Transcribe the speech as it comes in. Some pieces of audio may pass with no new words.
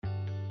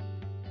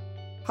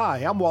Hi,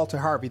 I'm Walter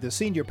Harvey, the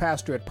senior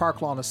pastor at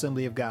Park Lawn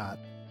Assembly of God.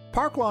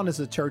 Park Lawn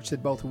is a church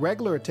that both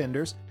regular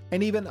attenders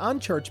and even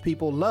unchurched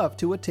people love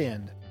to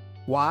attend.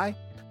 Why?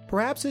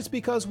 Perhaps it's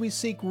because we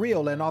seek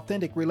real and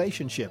authentic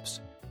relationships.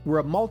 We're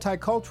a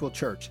multicultural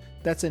church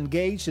that's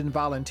engaged in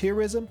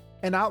volunteerism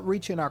and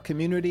outreach in our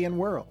community and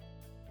world.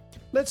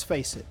 Let's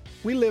face it,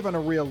 we live in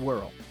a real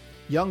world.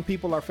 Young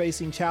people are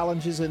facing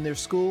challenges in their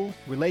school,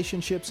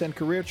 relationships, and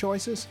career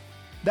choices.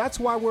 That's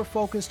why we're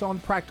focused on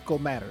practical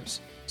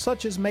matters,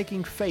 such as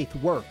making faith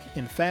work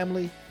in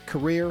family,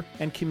 career,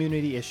 and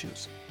community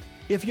issues.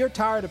 If you're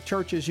tired of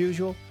church as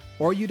usual,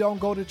 or you don't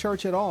go to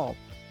church at all,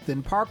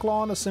 then Park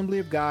Lawn Assembly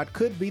of God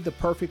could be the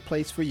perfect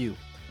place for you.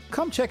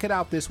 Come check it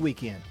out this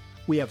weekend.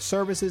 We have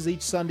services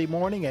each Sunday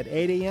morning at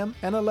 8 a.m.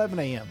 and 11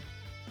 a.m.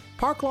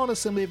 Park Lawn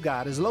Assembly of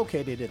God is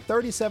located at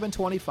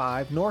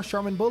 3725 North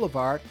Sherman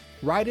Boulevard,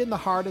 right in the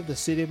heart of the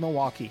city of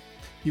Milwaukee.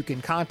 You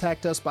can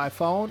contact us by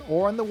phone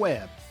or on the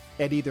web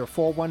at either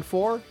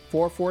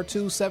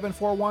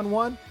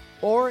 414-442-7411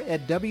 or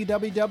at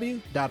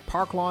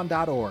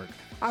www.parklawn.org.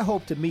 I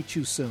hope to meet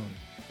you soon.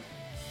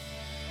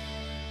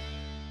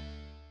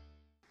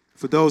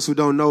 For those who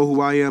don't know who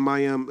I am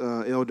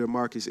Elder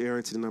Marcus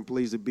Arrington, and I'm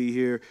pleased to be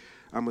here.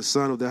 I'm a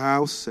son of the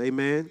house,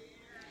 amen.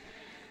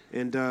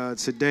 And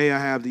today I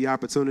have the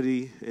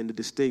opportunity and the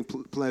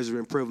distinct pleasure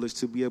and privilege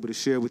to be able to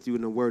share with you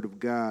in the Word of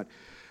God.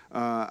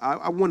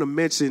 I want to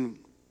mention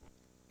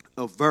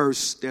a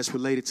verse that's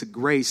related to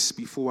grace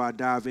before I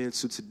dive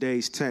into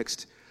today's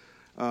text.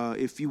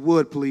 If you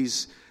would,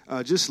 please,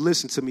 just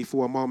listen to me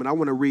for a moment. I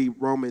want to read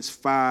Romans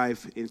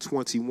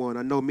 5:21.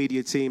 I know,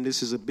 media team,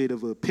 this is a bit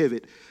of a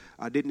pivot.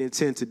 I didn't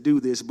intend to do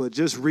this, but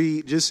just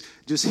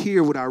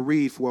hear what I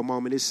read for a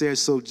moment. It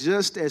says, "So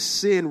just as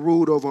sin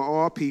ruled over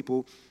all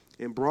people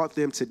and brought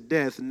them to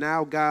death,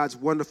 now God's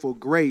wonderful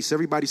grace,"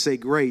 everybody say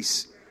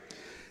grace.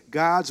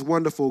 God's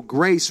wonderful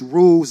grace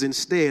rules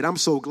instead. I'm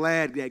so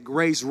glad that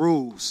grace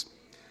rules.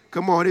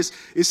 Come on,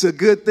 it's a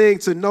good thing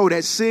to know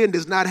that sin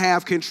does not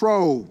have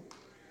control.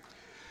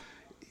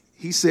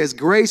 He says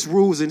grace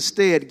rules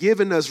instead,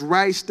 giving us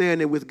right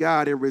standing with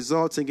God and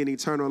resulting in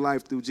eternal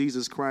life through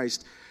Jesus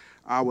Christ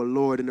our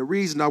Lord. And the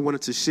reason I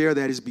wanted to share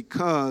that is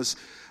because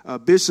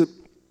Bishop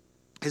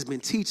has been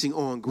teaching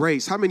on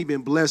grace. How many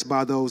been blessed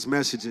by those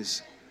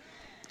messages?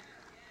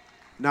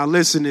 Now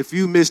listen, if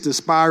you missed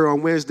Aspire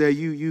on Wednesday,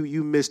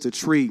 you missed a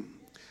treat.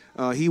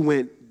 He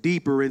went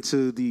deeper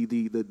into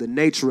the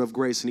nature of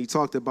grace, and he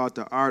talked about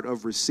the art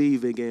of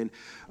receiving. And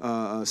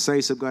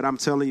saints of God, I'm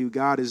telling you,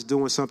 God is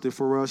doing something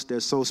for us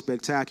that's so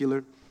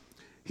spectacular.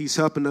 He's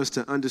helping us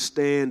to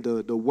understand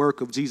the work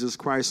of Jesus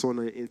Christ on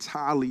an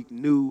entirely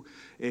new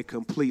and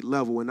complete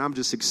level. And I'm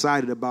just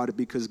excited about it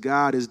because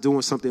God is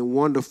doing something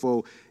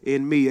wonderful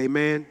in me.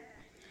 Amen.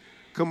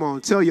 Come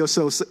on, tell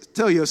yourself,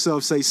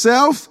 say,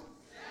 self.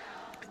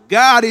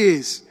 God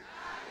is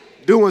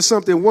doing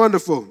something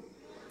wonderful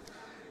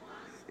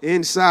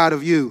inside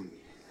of you.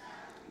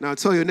 Now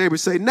tell your neighbor,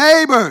 say,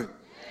 neighbor,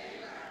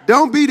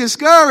 don't be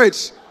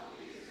discouraged.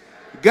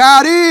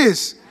 God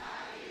is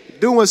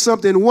doing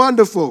something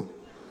wonderful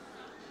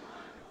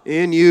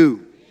in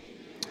you.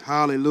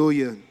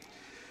 Hallelujah.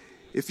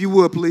 If you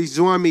would, please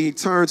join me.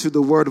 Turn to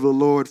the word of the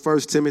Lord,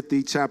 1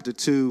 Timothy chapter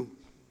 2.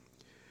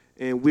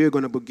 And we're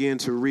going to begin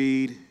to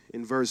read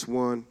in verse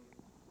 1.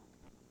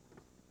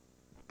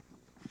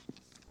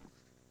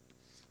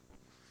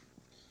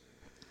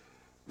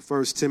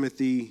 First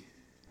Timothy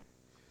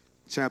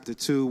chapter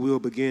 2, we'll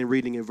begin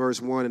reading in verse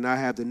 1, and I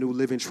have the New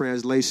Living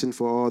Translation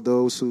for all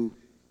those who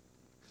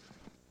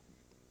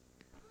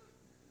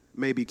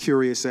may be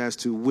curious as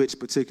to which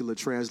particular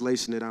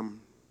translation that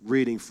I'm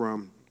reading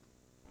from.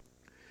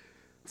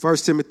 1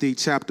 Timothy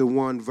chapter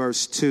 1,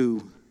 verse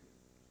 2.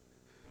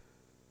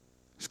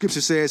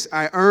 Scripture says,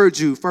 I urge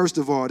you, first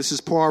of all, this is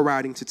Paul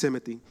writing to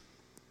Timothy,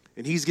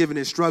 and he's giving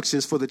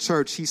instructions for the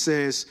church. He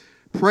says,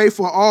 pray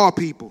for all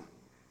people.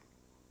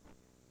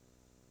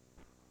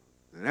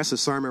 Now, that's a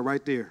sermon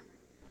right there.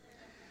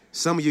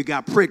 Some of you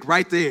got pricked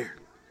right there.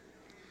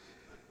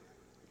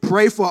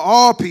 Pray for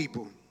all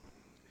people.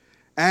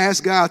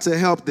 Ask God to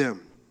help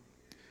them.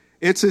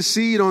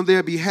 Intercede on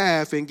their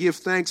behalf and give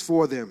thanks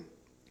for them.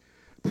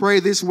 Pray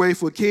this way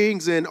for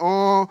kings and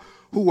all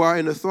who are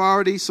in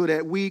authority so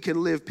that we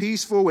can live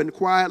peaceful and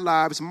quiet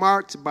lives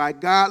marked by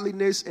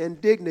godliness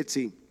and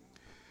dignity.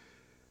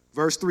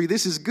 Verse 3,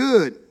 this is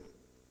good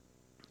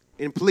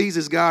and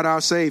pleases God our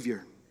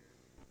Savior,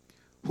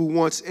 who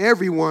wants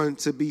everyone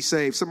to be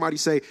saved. Somebody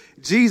say,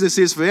 Jesus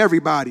is for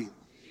everybody.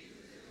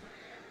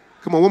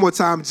 Come on, one more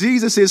time.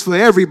 Jesus is for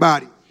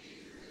everybody.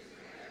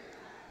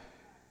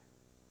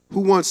 Who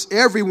wants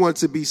everyone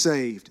to be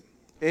saved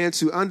and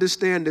to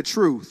understand the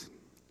truth.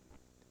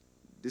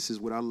 This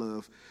is what I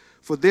love.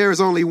 For there is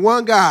only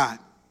one God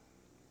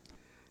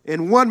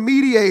and one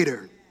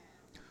mediator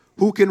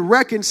who can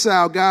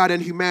reconcile God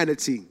and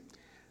humanity,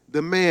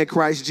 the man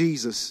Christ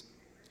Jesus.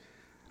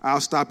 I'll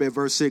stop at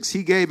verse 6.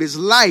 He gave his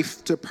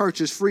life to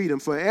purchase freedom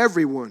for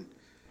everyone.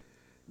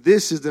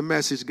 This is the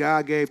message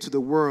God gave to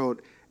the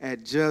world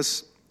at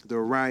just the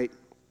right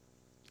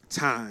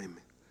time.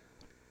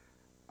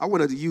 I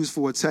wanted to use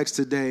for a text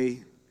today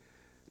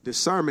the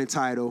sermon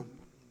title,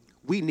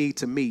 We Need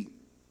to Meet.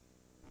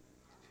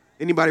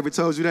 Anybody ever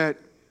told you that?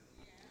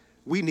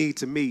 We need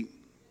to meet.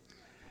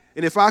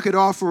 And if I could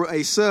offer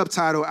a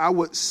subtitle, I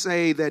would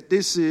say that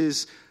this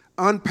is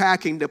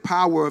unpacking the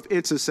power of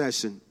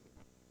intercession.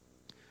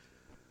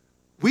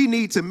 We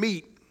need to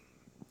meet,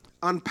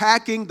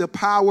 unpacking the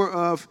power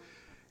of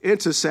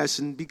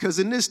intercession, because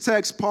in this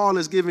text, Paul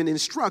is giving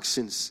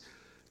instructions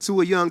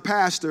to a young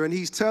pastor, and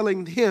he's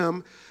telling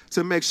him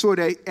to make sure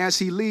that as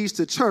he leads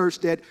the church,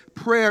 that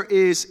prayer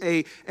is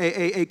a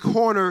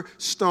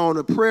cornerstone.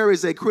 A prayer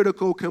is a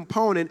critical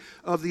component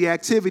of the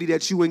activity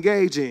that you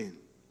engage in.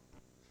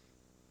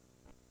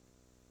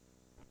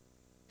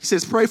 He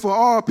says, pray for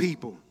all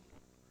people.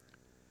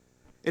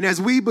 And as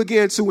we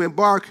begin to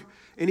embark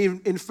and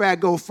in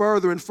fact go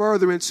further and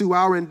further into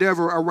our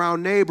endeavor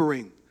around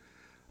neighboring,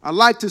 I'd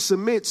like to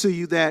submit to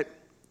you that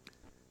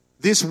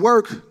this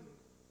work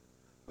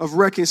of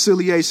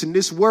reconciliation,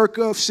 this work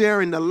of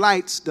sharing the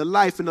light, the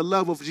life, and the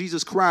love of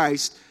Jesus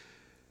Christ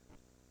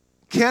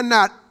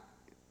cannot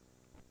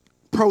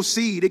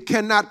proceed, it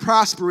cannot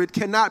prosper, it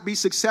cannot be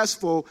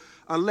successful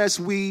unless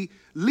we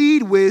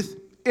lead with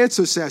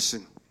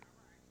intercession,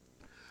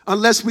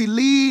 unless we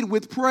lead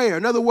with prayer.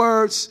 In other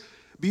words,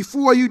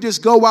 before you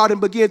just go out and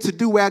begin to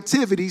do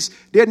activities,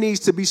 there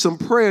needs to be some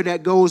prayer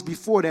that goes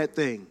before that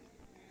thing.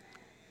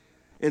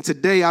 And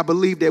today I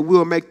believe that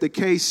we'll make the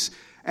case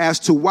as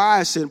to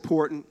why it's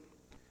important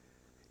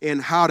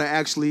and how to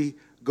actually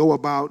go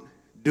about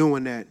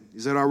doing that.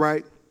 Is that all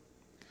right?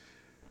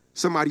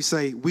 Somebody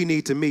say, we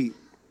need to meet.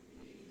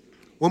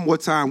 One more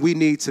time, we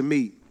need to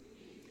meet.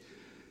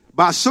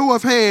 By show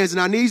of hands,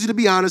 and I need you to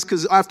be honest,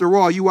 because after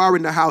all, you are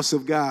in the house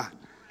of God.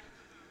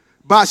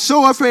 By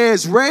show of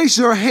hands, raise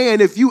your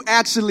hand if you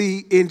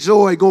actually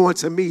enjoy going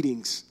to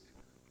meetings.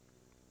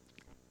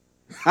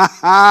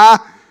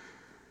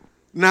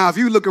 Now, if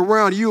you look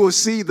around, you will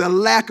see the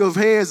lack of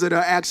hands that are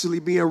actually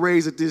being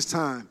raised at this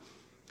time.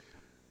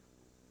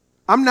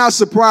 I'm not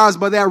surprised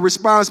by that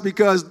response,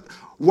 because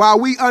while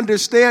we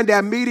understand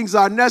that meetings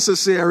are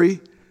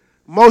necessary,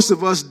 most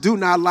of us do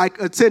not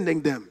like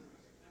attending them.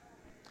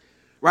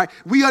 Right?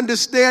 We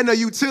understand the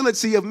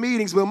utility of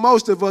meetings, but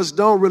most of us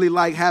don't really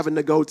like having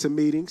to go to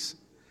meetings.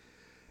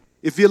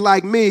 If you're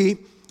like me,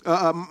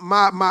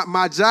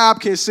 my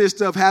job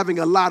consists of having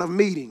a lot of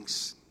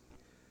meetings.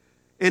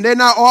 And they're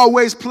not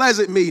always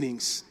pleasant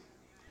meetings,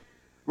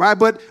 right?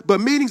 But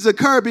meetings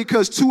occur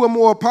because two or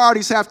more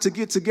parties have to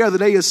get together.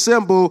 They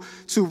assemble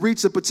to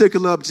reach a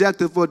particular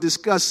objective or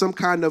discuss some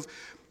kind of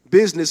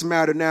business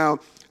matter. Now,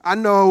 I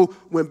know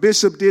when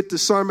Bishop did the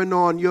sermon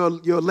on your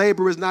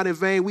labor is not in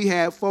vain, we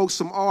had folks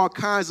from all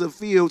kinds of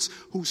fields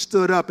who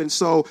stood up. And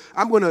so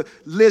I'm going to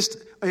list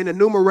and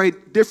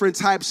enumerate different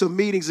types of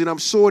meetings, and I'm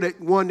sure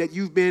that one that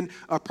you've been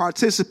a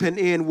participant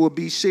in will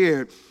be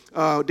shared.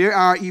 There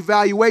are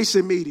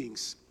evaluation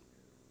meetings.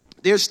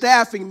 There's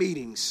staffing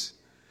meetings.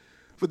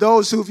 For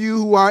those of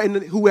you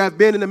who have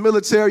been in the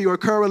military or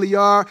currently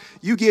are,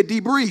 you get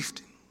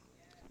debriefed.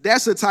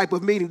 That's a type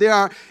of meeting. There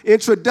are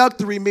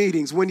introductory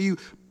meetings when you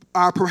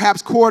are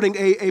perhaps courting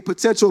a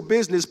potential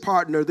business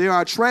partner. There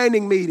are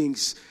training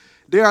meetings.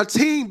 There are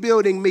team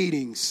building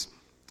meetings.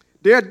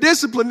 There are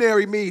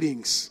disciplinary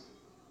meetings.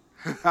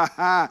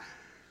 There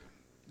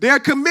are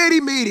committee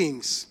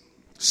meetings,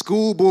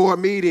 school board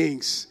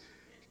meetings,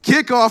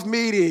 kickoff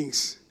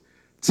meetings,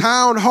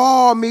 town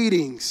hall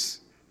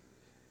meetings,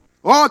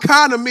 all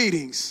kind of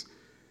meetings.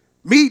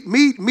 Meet.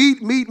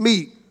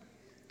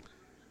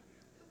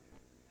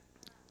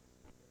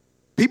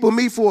 People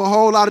meet for a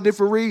whole lot of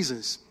different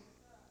reasons.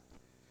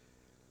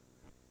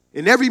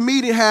 And every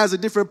meeting has a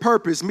different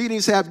purpose.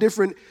 Meetings have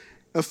different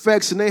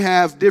effects and they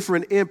have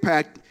different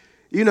impact.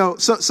 You know,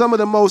 some of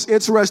the most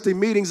interesting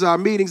meetings are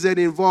meetings that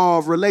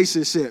involve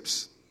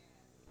relationships,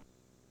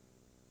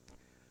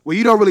 where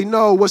you don't really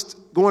know what's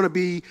going to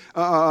be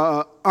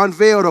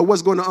unveiled or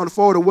what's going to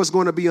unfold or what's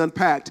going to be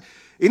unpacked.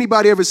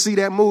 Anybody ever see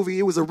that movie?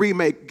 It was a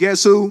remake.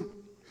 Guess Who?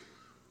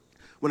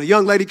 When a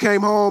young lady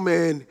came home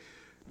and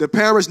the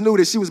parents knew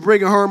that she was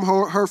bringing home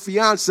her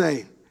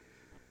fiance,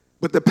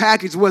 but the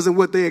package wasn't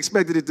what they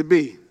expected it to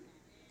be.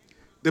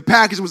 The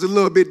package was a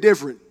little bit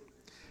different.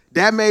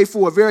 That made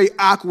for a very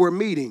awkward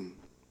meeting.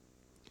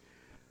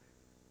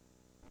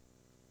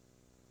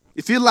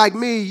 If you're like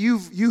me,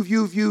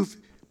 you've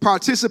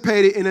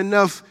participated in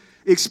enough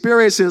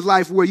experience in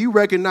life where you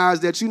recognize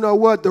that, you know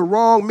what, the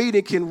wrong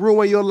meeting can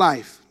ruin your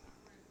life.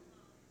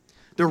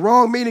 The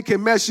wrong meeting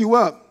can mess you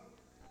up.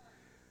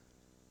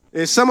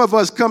 And some of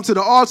us come to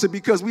the altar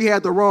because we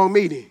had the wrong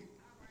meeting.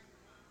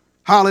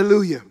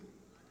 Hallelujah.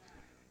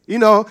 You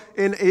know,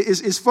 and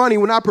it's funny,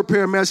 when I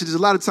prepare messages, a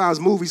lot of times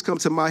movies come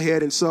to my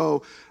head. And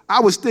so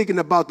I was thinking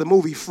about the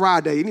movie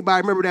Friday.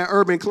 Anybody remember that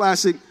urban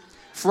classic,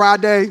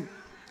 Friday?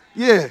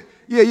 Yeah.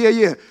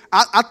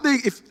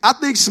 I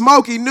think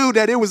Smokey knew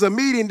that it was a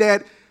meeting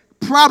that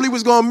probably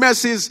was going to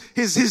mess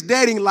his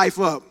dating life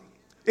up.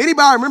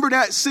 Anybody remember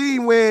that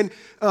scene when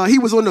he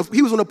was on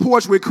the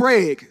porch with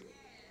Craig,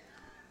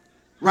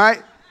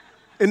 right?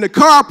 And the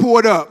car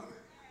pulled up.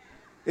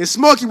 And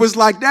Smokey was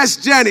like, that's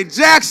Janet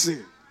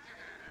Jackson.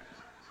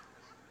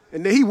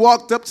 And then he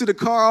walked up to the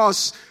car, all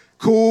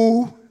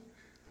cool.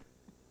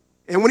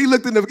 And when he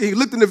looked in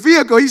the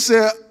vehicle, he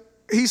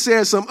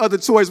said some other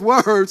choice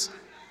words.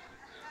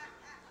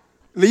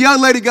 And the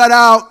young lady got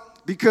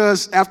out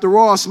because, after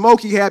all,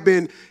 Smokey had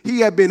been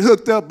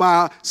hooked up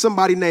by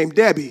somebody named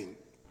Debbie.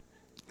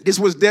 This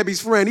was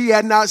Debbie's friend. He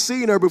had not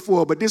seen her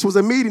before, but this was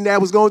a meeting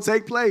that was going to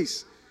take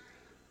place.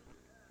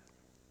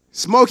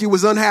 Smokey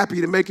was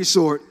unhappy, to make it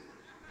short.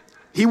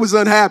 He was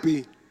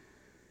unhappy.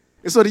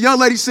 And so the young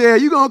lady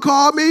said, you going to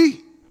call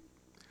me?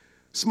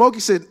 Smokey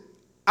said,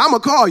 I'm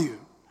going to call you.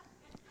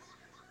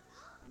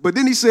 But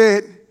then he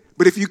said,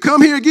 but if you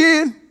come here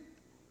again,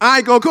 I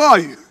ain't going to call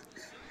you.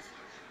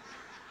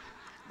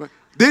 But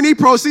then he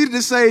proceeded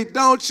to say,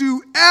 don't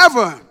you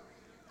ever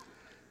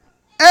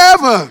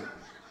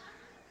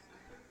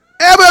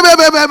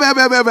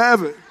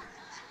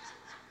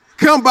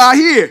come by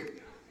here.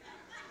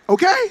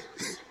 Okay?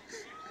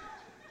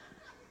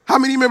 How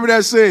many remember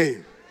that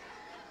saying?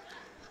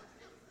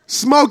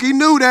 Smokey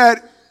knew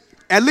that,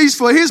 at least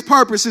for his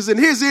purposes and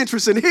his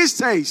interests and his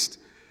taste,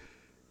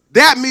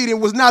 that meeting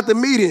was not the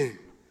meeting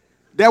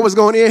that was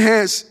going to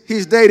enhance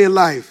his dating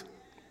life.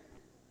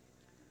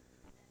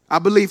 I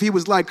believe he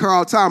was like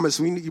Carl Thomas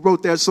when he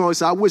wrote that song. He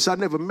said, I wish I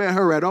never met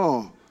her at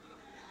all.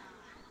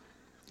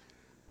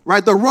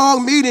 Right? The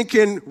wrong meeting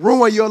can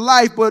ruin your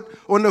life, but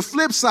on the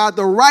flip side,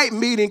 the right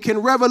meeting can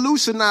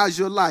revolutionize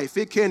your life.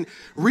 It can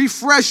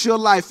refresh your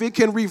life. It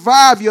can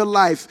revive your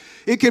life.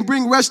 It can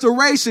bring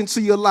restoration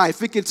to your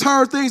life. It can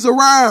turn things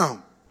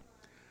around.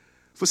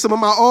 For some of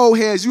my old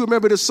heads, you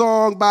remember the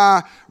song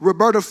by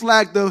Roberta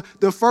Flack,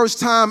 the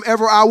first time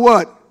ever I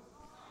what?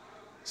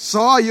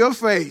 Saw your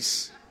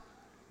face.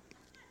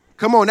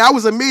 Come on, that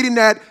was a meeting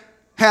that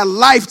had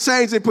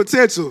life-changing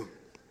potential.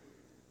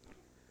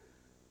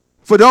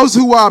 For those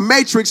who are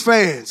Matrix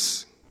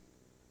fans,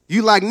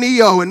 you like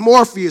Neo and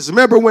Morpheus.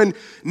 Remember when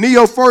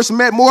Neo first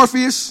met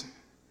Morpheus?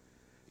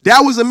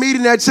 That was a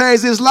meeting that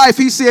changed his life.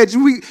 He said,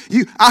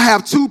 I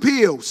have two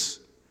pills.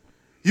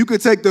 You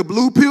could take the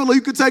blue pill or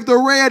you could take the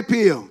red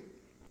pill.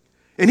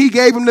 And he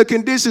gave him the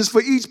conditions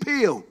for each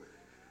pill.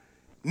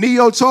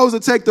 Neo chose to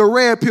take the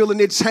red pill, and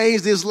it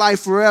changed his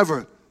life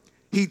forever.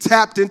 He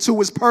tapped into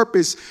his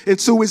purpose,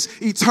 into his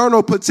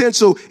eternal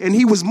potential, and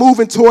he was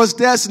moving towards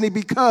destiny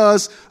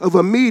because of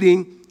a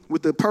meeting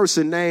with a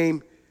person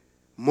named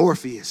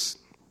Morpheus.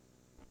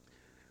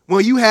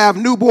 When you have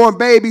newborn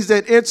babies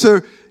that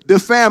enter the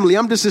family,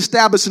 I'm just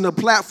establishing a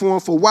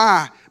platform for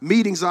why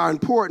meetings are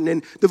important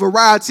and the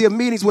variety of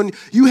meetings. When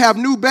you have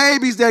new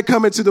babies that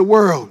come into the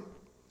world,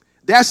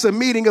 that's a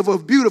meeting of a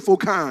beautiful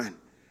kind.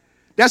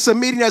 That's a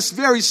meeting that's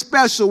very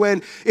special,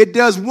 and it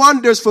does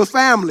wonders for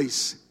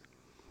families.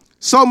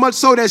 So much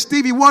so that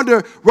Stevie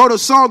Wonder wrote a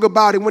song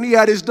about it when he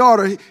had his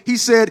daughter. He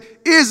said,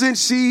 isn't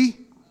she?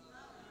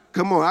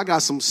 Come on, I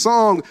got some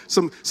song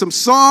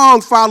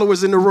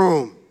followers in the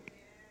room.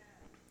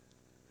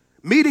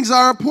 Meetings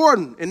are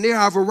important, and there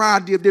are a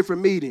variety of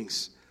different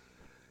meetings.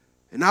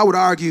 And I would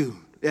argue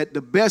that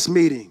the best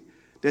meeting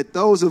that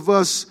those of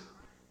us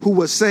who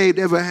were saved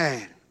ever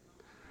had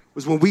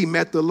was when we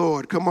met the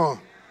Lord. Come on.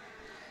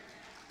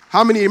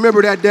 How many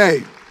remember that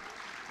day,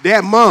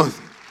 that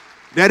month,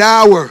 that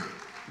hour,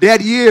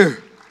 that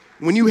year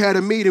when you had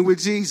a meeting with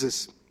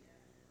Jesus?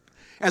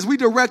 As we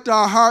direct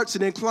our hearts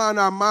and incline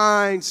our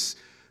minds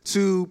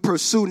to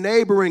pursue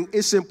neighboring,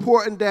 it's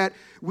important that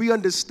we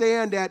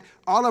understand that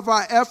all of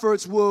our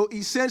efforts will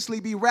essentially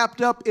be wrapped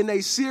up in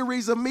a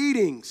series of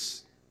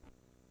meetings.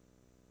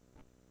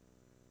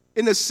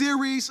 In a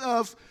series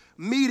of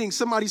meetings,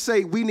 somebody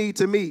say, we need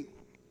to meet.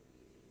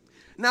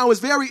 Now, it's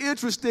very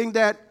interesting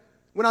that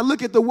when I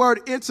look at the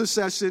word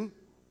intercession,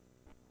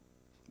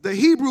 the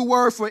Hebrew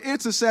word for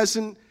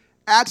intercession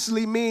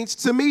actually means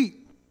to meet.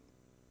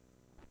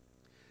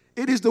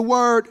 It is the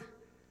word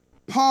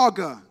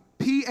paga,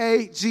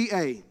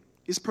 P-A-G-A.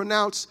 It's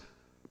pronounced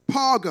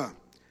paga,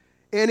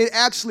 and it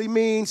actually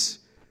means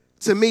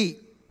to meet.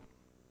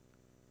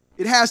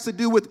 It has to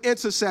do with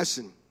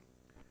intercession.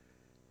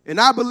 And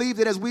I believe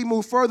that as we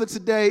move further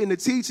today in the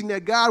teaching,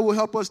 that God will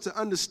help us to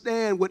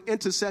understand what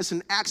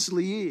intercession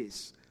actually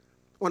is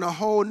on a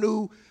whole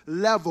new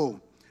level.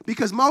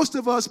 Because most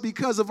of us,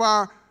 because of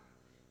our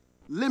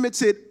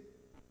limited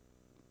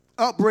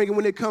upbringing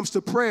when it comes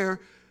to prayer,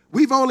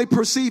 we've only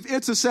perceived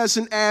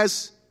intercession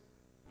as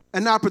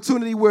an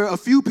opportunity where a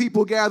few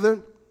people gather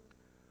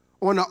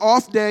on an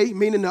off day,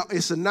 meaning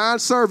it's a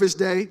non-service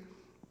day.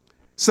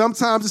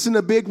 Sometimes it's in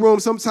a big room,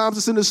 sometimes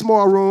it's in a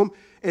small room,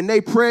 and they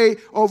pray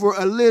over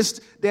a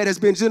list that has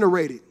been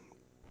generated.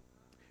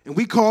 And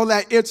we call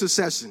that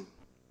intercession.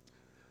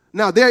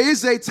 Now, there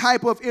is a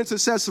type of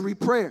intercessory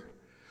prayer,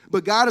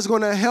 but God is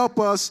going to help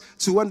us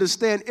to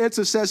understand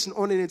intercession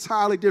on an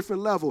entirely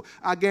different level.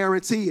 I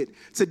guarantee it.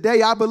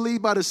 Today, I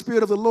believe by the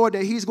Spirit of the Lord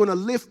that he's going to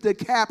lift the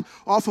cap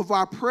off of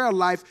our prayer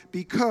life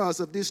because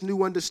of this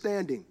new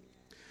understanding.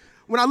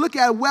 When I look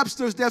at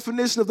Webster's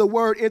definition of the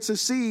word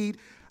intercede,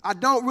 I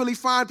don't really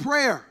find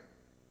prayer.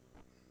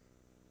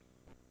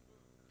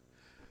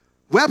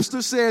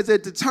 Webster says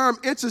that the term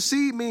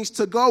intercede means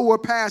to go or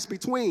pass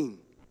between,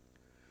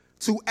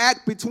 to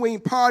act between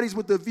parties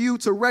with a view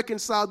to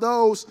reconcile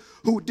those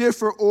who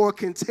differ or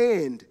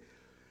contend,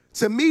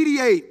 to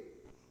mediate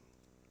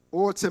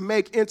or to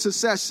make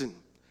intercession.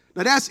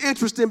 Now that's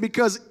interesting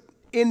because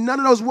in none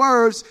of those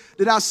words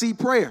did I see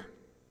prayer.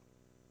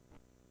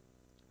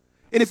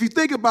 And if you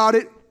think about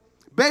it,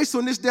 based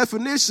on this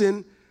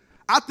definition,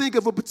 I think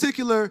of a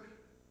particular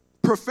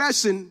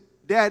profession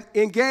that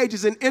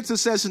engages in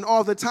intercession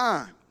all the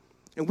time.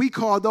 And we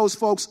call those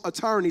folks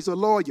attorneys or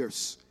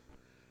lawyers.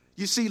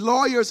 You see,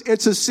 lawyers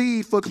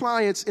intercede for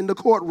clients in the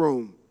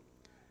courtroom.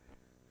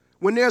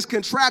 When there's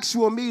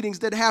contractual meetings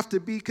that have to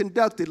be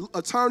conducted,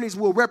 attorneys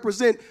will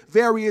represent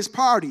various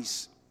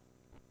parties.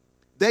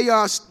 They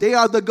are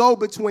the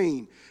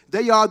go-between.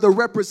 They are the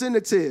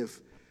representative.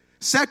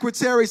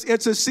 Secretaries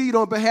intercede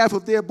on behalf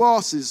of their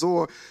bosses,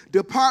 or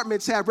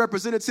departments have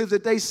representatives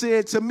that they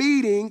send to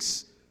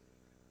meetings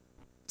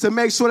to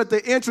make sure that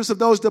the interests of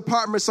those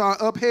departments are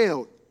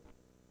upheld.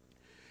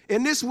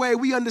 In this way,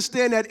 we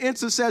understand that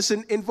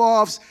intercession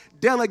involves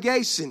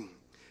delegation.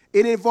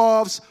 It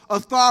involves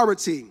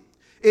authority.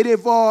 It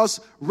involves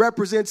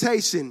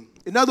representation.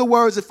 In other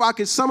words, if I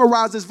can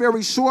summarize this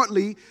very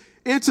shortly,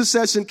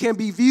 intercession can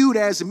be viewed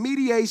as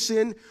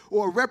mediation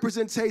or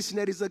representation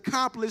that is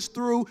accomplished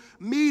through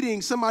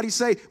meeting. Somebody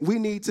say, we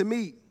need to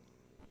meet.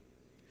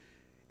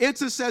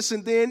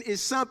 Intercession then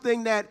is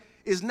something that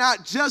is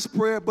not just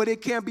prayer, but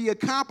it can be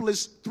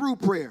accomplished through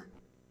prayer.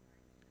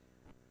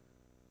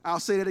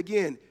 I'll say that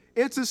again.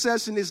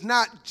 Intercession is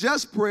not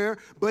just prayer,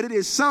 but it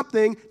is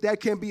something that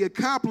can be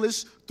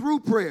accomplished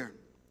through prayer.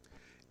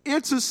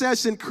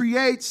 Intercession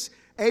creates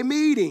a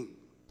meeting.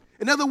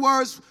 In other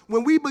words,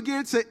 when we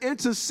begin to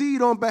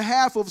intercede on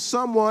behalf of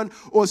someone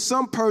or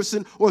some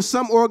person or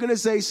some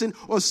organization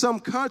or some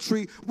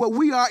country, what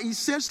we are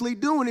essentially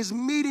doing is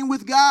meeting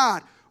with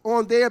God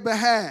on their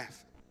behalf.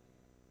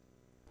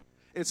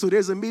 And so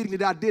there's a meeting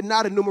that I did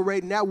not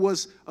enumerate, and that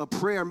was a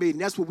prayer meeting.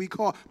 That's what we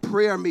call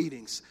prayer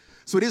meetings.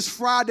 So this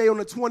Friday on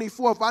the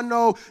 24th, I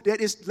know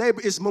that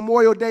it's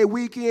Memorial Day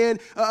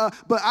weekend,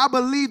 but I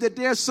believe that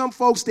there's some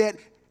folks that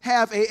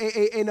have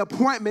an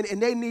appointment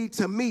and they need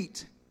to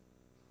meet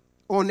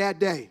on that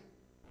day.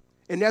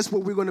 And that's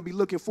what we're going to be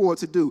looking forward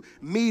to do,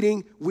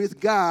 meeting with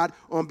God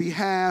on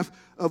behalf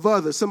of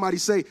others. Somebody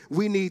say,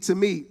 we need to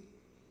meet.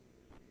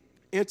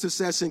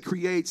 Intercession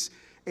creates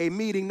a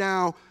meeting.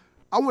 Now,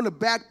 I want to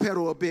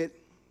backpedal a bit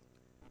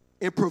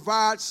and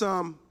provide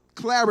some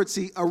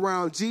clarity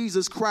around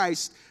Jesus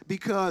Christ,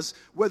 because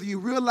whether you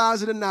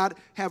realize it or not,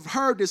 have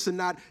heard this or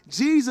not,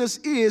 Jesus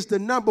is the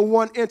number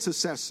one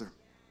intercessor.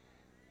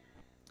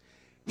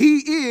 He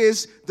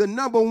is the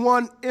number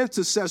one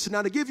intercessor.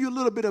 Now, to give you a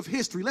little bit of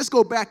history, let's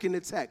go back in the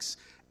text.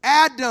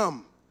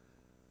 Adam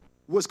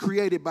was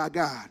created by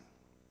God.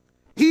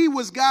 He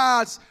was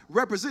God's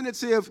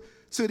representative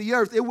to the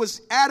earth. It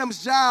was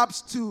Adam's job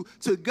to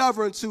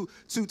govern,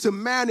 to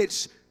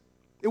manage.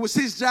 It was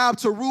his job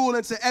to rule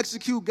and to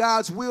execute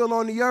God's will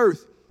on the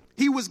earth.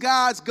 He was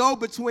God's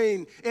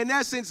go-between. In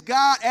essence,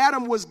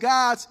 Adam was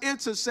God's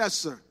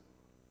intercessor.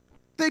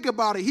 Think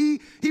about it.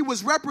 He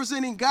was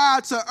representing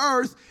God to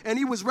earth, and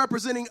he was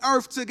representing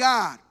earth to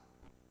God.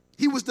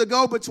 He was the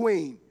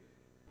go-between.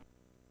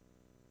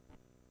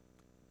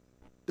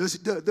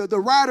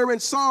 The writer in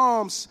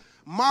Psalms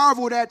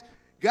marveled at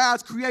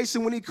God's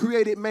creation when he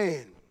created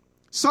man.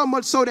 So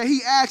much so that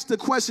he asked the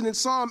question in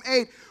Psalm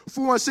 8,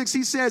 4 and 6.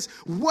 He says,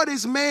 what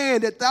is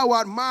man that thou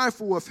art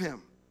mindful of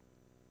him?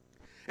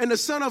 And the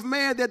son of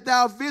man that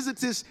thou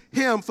visitest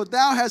him, for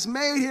thou hast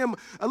made him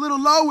a little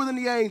lower than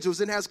the angels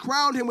and hast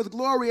crowned him with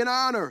glory and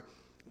honor.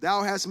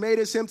 Thou hast made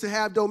him to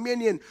have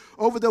dominion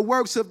over the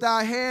works of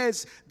thy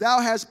hands. Thou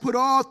hast put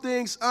all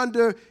things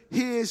under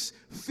his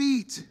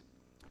feet.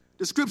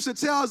 The scripture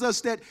tells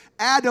us that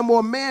Adam,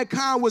 or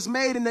mankind, was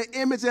made in the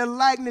image and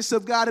likeness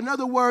of God. In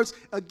other words,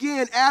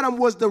 again, Adam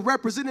was the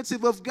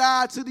representative of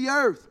God to the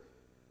earth.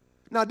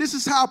 Now, this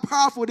is how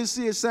powerful this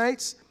is,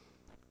 saints.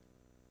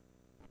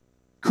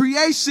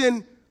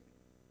 Creation,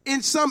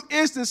 in some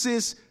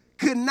instances,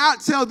 could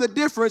not tell the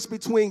difference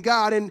between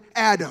God and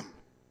Adam.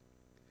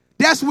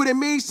 That's what it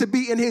means to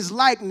be in his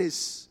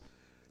likeness,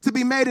 to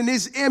be made in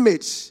his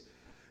image.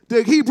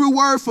 The Hebrew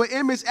word for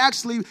image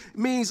actually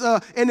means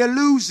an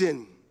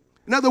illusion.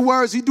 In other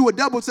words, you do a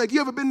double take.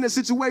 You ever been in a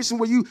situation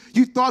where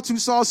you thought you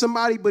saw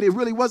somebody, but it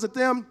really wasn't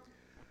them?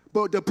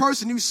 But the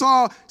person you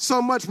saw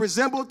so much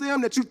resembled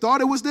them that you thought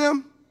it was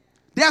them?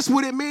 That's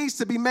what it means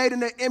to be made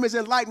in the image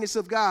and likeness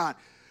of God.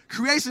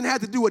 Creation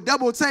had to do a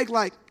double take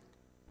like,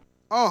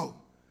 oh,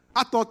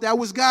 I thought that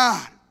was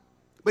God,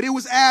 but it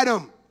was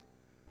Adam.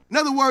 In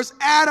other words,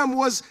 Adam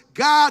was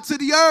God to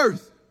the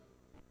earth.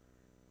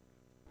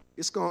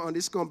 It's going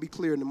to be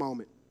clear in a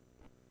moment.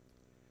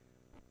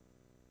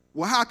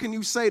 Well, how can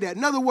you say that?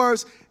 In other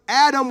words,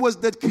 Adam was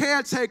the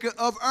caretaker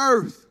of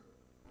earth.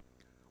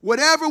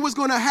 Whatever was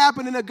going to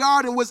happen in the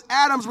garden was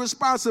Adam's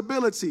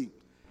responsibility.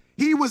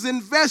 He was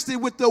invested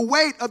with the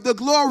weight of the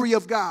glory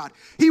of God.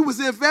 He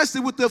was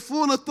invested with the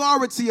full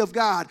authority of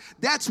God.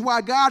 That's why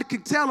God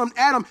could tell him,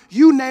 Adam,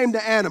 you name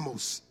the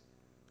animals.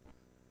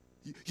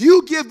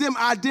 You give them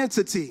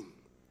identity.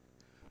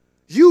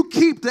 You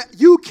keep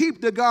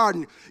the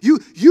garden.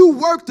 You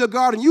work the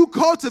garden. You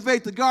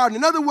cultivate the garden.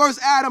 In other words,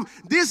 Adam,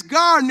 this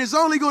garden is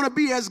only going to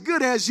be as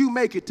good as you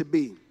make it to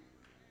be.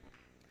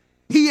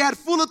 He had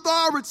full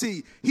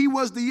authority. He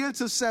was the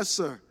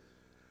intercessor.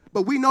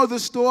 But we know the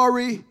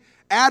story.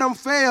 Adam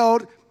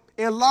failed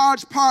in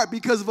large part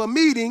because of a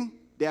meeting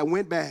that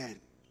went bad.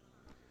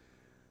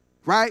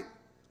 Right?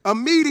 A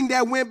meeting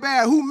that went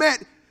bad. Who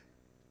met?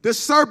 The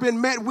serpent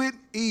met with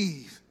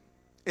Eve.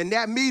 And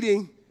that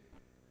meeting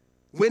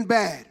went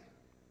bad.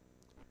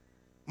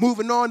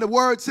 Moving on, the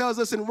word tells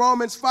us in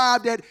Romans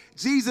 5 that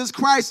Jesus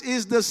Christ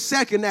is the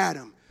second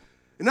Adam.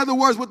 In other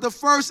words, what the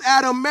first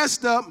Adam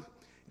messed up,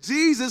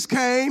 Jesus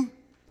came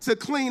to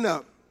clean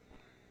up.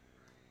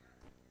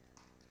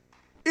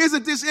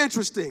 Isn't this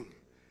interesting?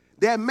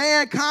 That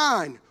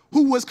mankind,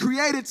 who was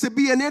created to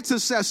be an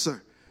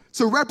intercessor,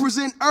 to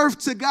represent earth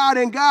to God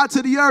and God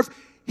to the earth,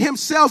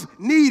 himself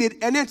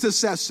needed an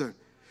intercessor,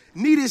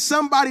 needed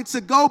somebody to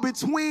go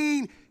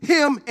between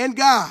him and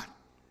God.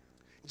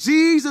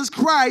 Jesus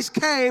Christ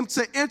came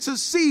to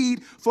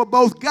intercede for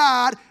both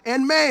God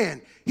and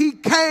man. He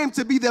came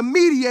to be the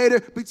mediator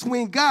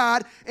between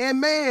God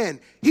and man.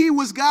 He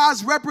was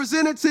God's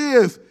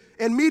representative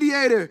and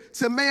mediator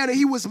to man, and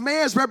he was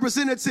man's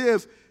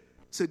representative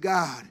to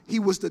God. He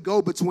was the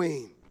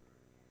go-between.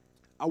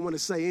 I want to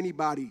say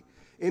anybody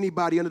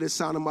under the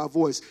sound of my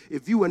voice,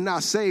 if you are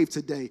not saved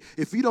today,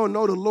 if you don't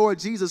know the Lord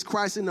Jesus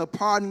Christ and the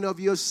pardon of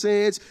your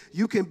sins,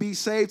 you can be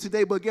saved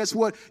today. But guess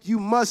what? You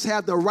must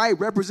have the right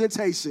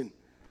representation.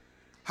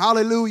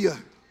 Hallelujah.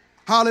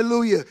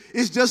 Hallelujah.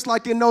 It's just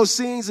like in those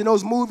scenes, in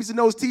those movies, in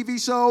those TV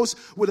shows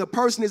where the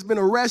person has been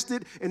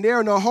arrested and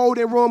they're in a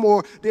holding room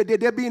or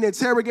they're being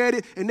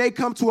interrogated and they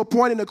come to a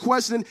point in the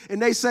question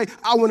and they say,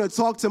 I want to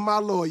talk to my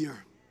lawyer.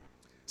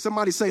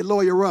 Somebody say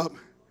lawyer up.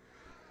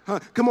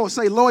 Come on,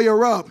 say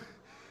lawyer up.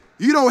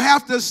 You don't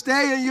have to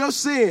stay in your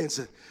sins.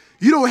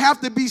 You don't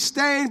have to be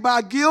stained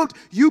by guilt.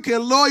 You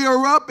can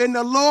lawyer up, and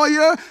the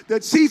lawyer, the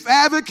chief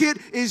advocate,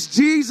 is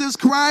Jesus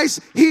Christ.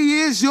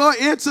 He is your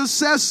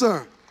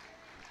intercessor.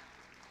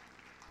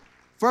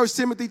 1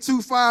 Timothy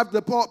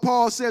 2:5,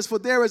 Paul says, for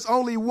there is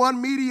only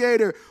one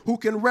mediator who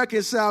can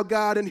reconcile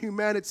God and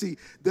humanity,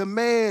 the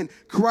man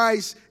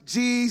Christ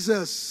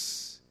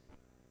Jesus.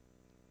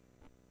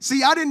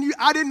 See, I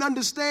didn't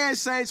understand,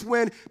 saints,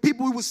 when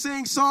people would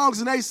sing songs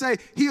and they say,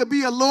 he'll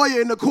be a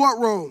lawyer in the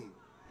courtroom.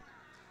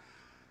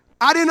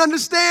 I didn't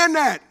understand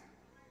that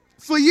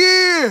for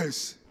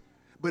years,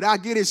 but I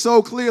get it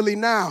so clearly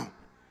now.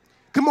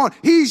 Come on,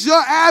 he's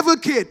your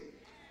advocate.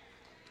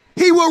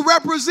 He will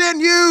represent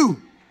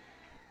you.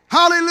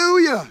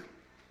 Hallelujah.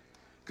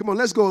 Come on,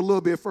 let's go a little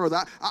bit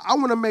further. I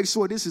want to make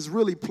sure this is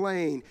really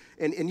plain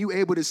and you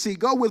able to see.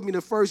 Go with me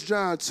to 1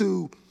 John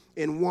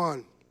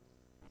 2:1.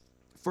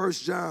 1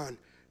 John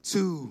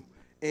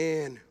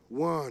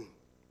 2:1.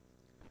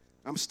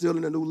 I'm still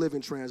in the New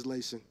Living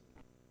Translation.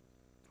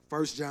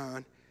 1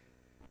 John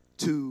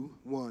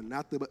 2:1.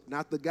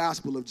 Not the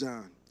Gospel of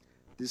John.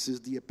 This is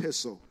the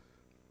epistle.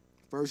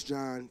 1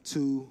 John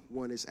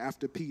 2:1 is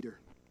after Peter.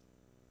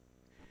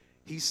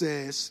 He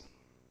says,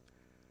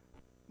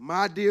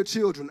 my dear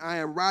children, I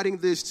am writing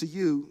this to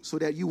you so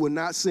that you will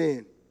not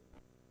sin.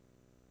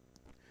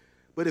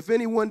 But if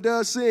anyone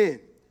does sin,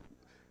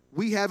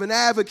 we have an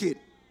advocate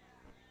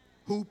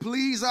who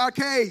pleads our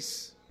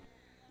case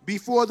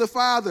before the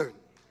Father.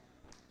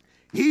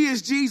 He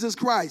is Jesus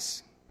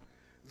Christ,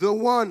 the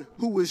one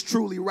who is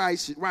truly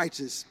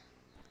righteous.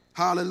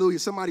 Hallelujah.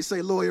 Somebody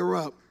say lawyer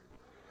up.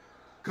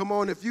 Come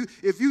on, if you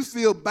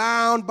feel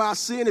bound by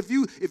sin, if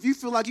you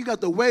feel like you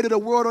got the weight of the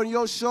world on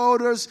your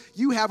shoulders,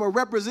 you have a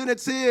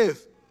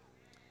representative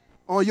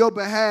on your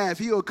behalf.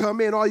 He'll come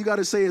in. All you got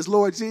to say is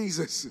Lord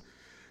Jesus.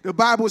 The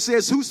Bible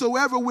says,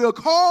 whosoever will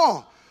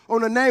call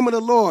on the name of the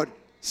Lord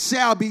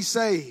shall be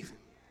saved.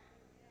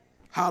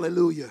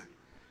 Hallelujah.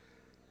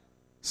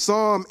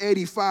 Psalm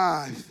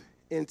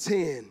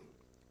 85:10.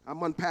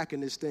 I'm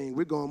unpacking this thing.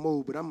 We're going to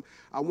move, but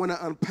I want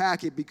to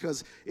unpack it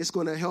because it's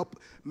going to help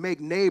make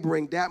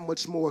neighboring that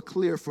much more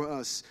clear for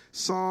us.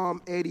 Psalm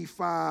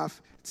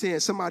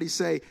 85:10. Somebody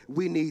say,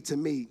 we need to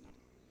meet.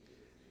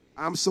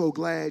 I'm so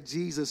glad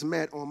Jesus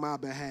met on my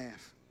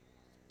behalf.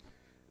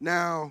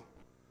 Now,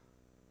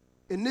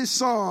 in this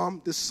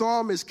psalm, the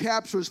psalmist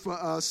captures for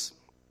us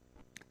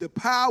the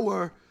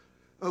power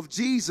of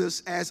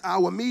Jesus as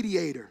our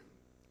mediator.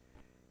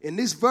 In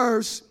this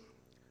verse,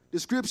 the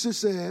scripture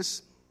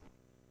says,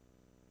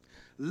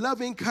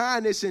 loving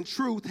kindness and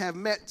truth have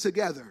met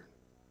together.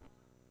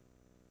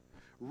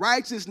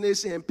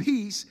 Righteousness and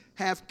peace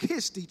have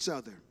kissed each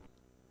other.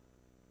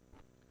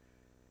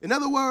 In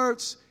other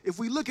words, if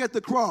we look at the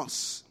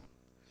cross,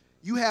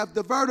 you have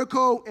the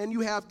vertical and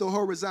you have the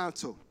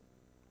horizontal.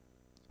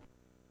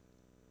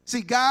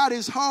 See, God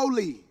is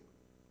holy,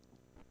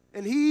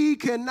 and he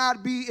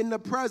cannot be in the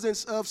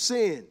presence of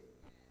sin.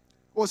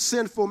 or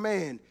sinful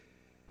man.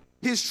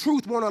 His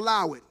truth won't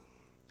allow it.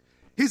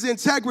 His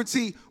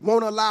integrity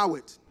won't allow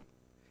it.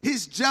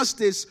 His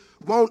justice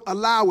won't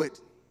allow it.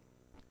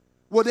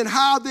 Well, then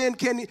how then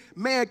can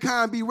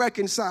mankind be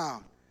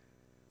reconciled?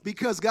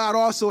 Because God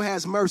also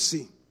has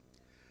mercy.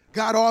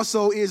 God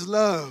also is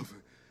love.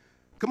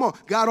 Come on,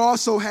 God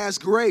also has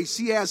grace.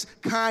 He has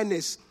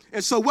kindness.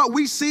 And so what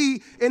we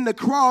see in the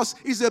cross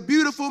is a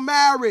beautiful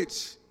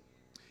marriage.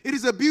 It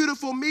is a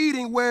beautiful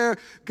meeting where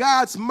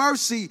God's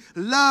mercy,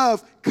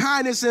 love,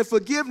 kindness, and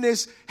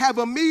forgiveness have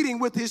a meeting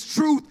with his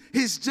truth,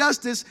 his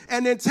justice,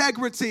 and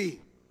integrity.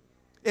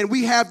 And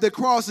we have the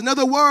cross. In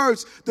other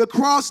words, the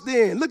cross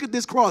then, look at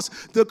this cross.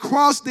 The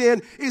cross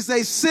then is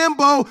a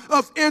symbol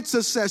of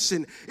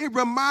intercession. It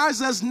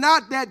reminds us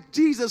not that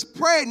Jesus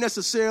prayed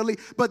necessarily,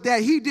 but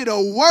that he did a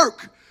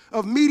work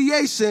of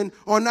mediation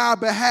on our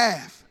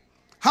behalf.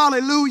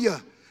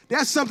 Hallelujah.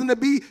 That's something to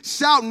be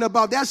shouting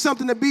about. That's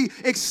something to be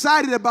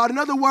excited about. In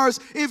other words,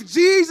 if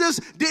Jesus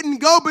didn't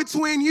go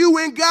between you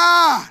and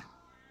God,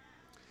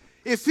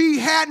 if he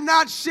had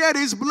not shed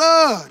his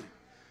blood,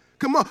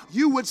 come on,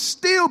 you would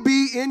still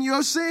be in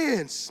your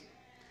sins.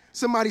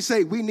 Somebody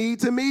say, we need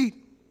to meet.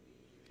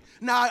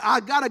 Now, I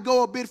got to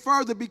go a bit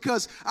further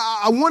because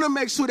I want to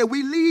make sure that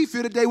we leave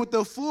here today with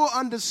the full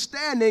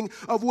understanding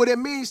of what it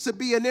means to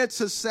be an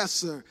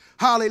intercessor.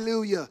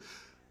 Hallelujah.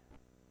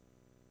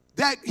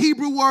 That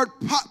Hebrew word,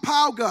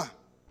 pauga,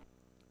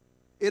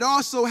 it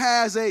also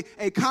has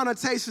a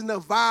connotation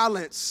of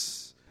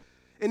violence.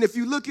 And if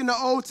you look in the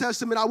Old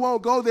Testament, I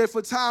won't go there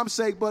for time's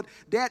sake, but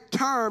that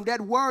term,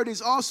 that word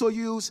is also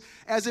used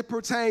as it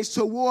pertains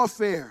to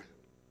warfare.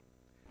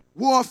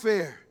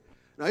 Warfare.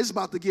 Now, it's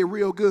about to get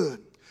real good.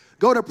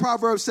 Go to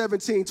Proverbs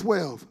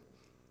 17:12.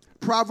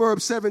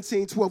 Proverbs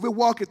 17:12. We're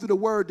walking through the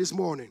word this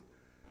morning.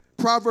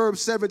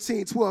 Proverbs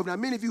 17:12. Now,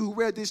 many of you who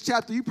read this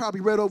chapter, you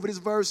probably read over this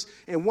verse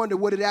and wondered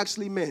what it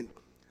actually meant.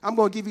 I'm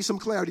going to give you some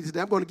clarity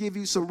today. I'm going to give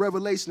you some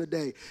revelation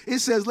today. It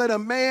says, let a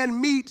man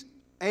meet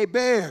a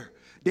bear.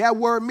 That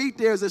word meet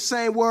there is the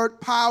same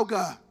word,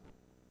 pauga.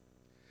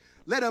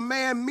 Let a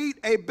man meet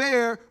a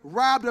bear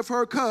robbed of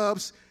her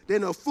cubs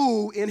than a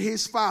fool in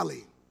his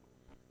folly.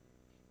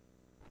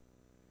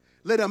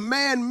 Let a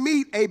man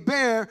meet a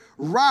bear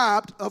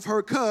robbed of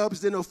her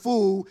cubs than a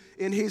fool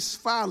in his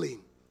folly.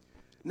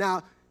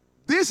 Now,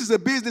 this is a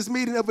business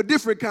meeting of a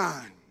different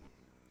kind.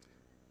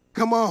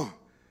 Come on.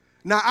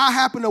 Now, I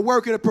happen to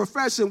work in a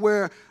profession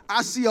where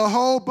I see a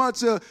whole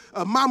bunch of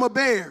mama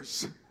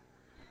bears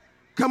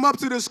come up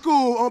to the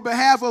school on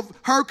behalf of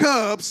her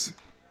cubs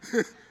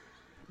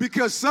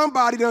because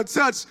somebody done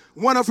touched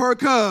one of her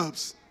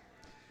cubs.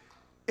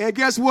 And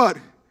guess what?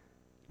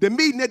 The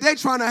meeting that they're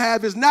trying to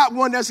have is not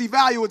one that's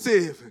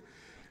evaluative.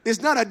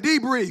 It's not a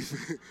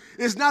debrief.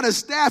 It's not a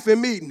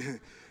staffing meeting.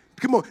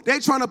 Come on, they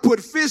trying to put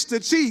fist to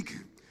cheek.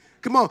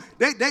 Come on,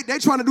 they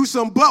trying to do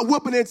some butt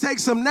whooping and take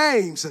some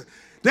names.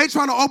 They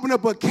trying to open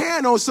up a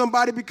can on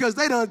somebody because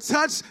they done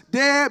touched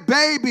their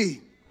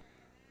baby.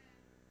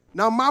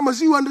 Now, mamas,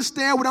 you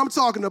understand what I'm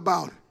talking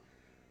about.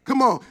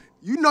 Come on,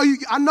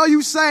 I know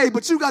you saved,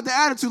 but you got the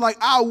attitude like,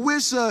 I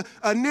wish a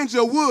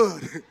ninja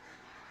would.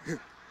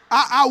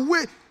 I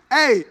wish.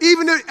 Hey,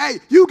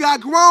 you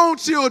got grown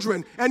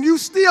children and you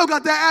still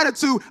got that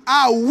attitude.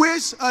 I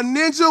wish a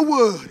ninja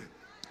would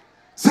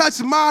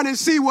touch mine and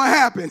see what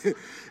happened.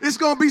 It's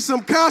going to be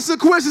some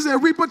consequences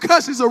and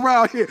repercussions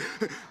around here.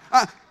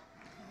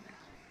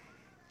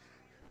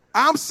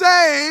 I'm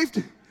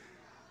saved,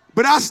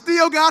 but I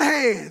still got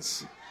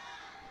hands.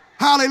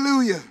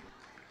 Hallelujah.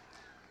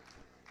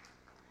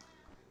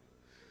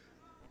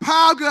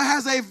 Pauga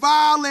has a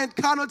violent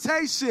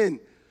connotation.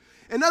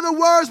 In other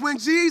words, when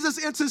Jesus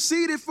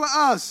interceded for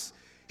us,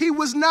 he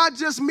was not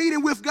just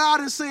meeting with God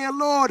and saying,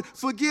 Lord,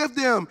 forgive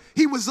them.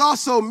 He was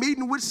also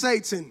meeting with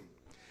Satan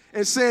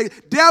and said,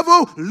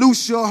 devil,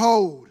 loose your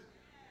hold.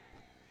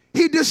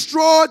 He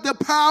destroyed the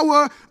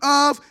power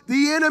of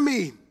the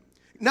enemy.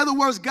 In other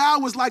words,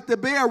 God was like the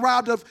bear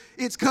robbed of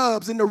its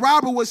cubs, and the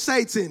robber was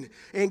Satan.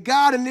 And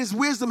God in his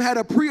wisdom had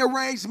a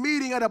prearranged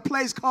meeting at a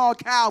place called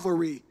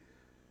Calvary.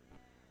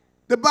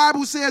 The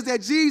Bible says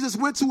that Jesus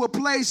went to a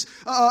place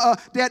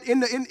that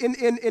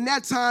in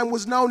that time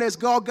was known as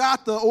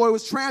Golgotha, or it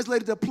was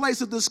translated the place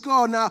of the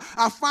skull. Now,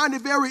 I find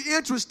it very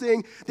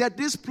interesting that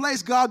this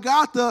place,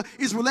 Golgotha,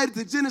 is related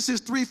to Genesis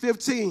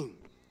 3:15.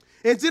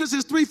 In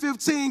Genesis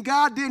 3:15,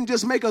 God didn't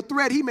just make a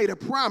threat, he made a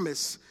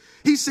promise.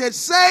 He said,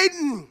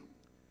 Satan,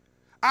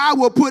 I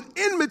will put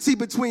enmity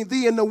between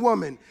thee and the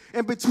woman,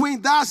 and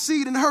between thy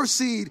seed and her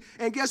seed.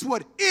 And guess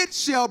what? It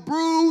shall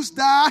bruise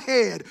thy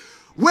head.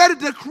 Where did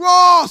the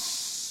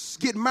cross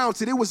get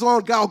mounted? It was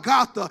on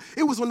Golgotha.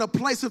 It was on the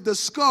place of the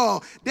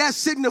skull. That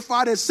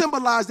signified and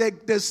symbolized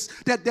that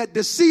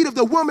the seed of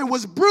the woman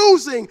was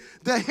bruising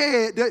the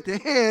head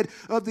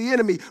of the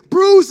enemy,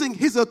 bruising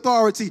his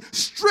authority,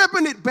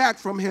 stripping it back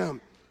from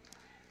him.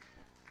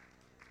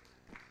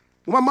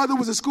 When my mother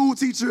was a school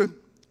teacher,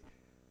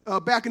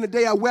 back in the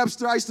day at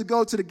Webster, I used to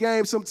go to the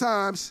game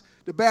sometimes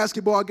the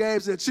basketball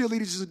games, and the cheerleaders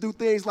used to do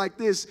things like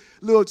this,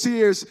 little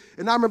cheers.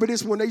 And I remember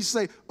this one. They used to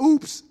say,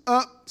 oops,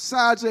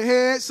 upside your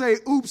head. Say,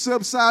 oops,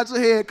 upside your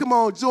head. Come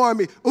on, join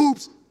me.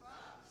 Oops,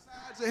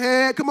 upside your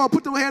head. Come on,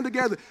 put them hands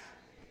together.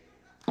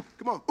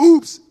 Come on.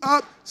 Oops,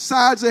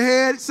 upside your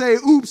head. Say,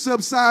 oops,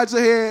 upside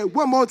your head.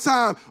 One more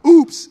time.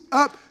 Oops,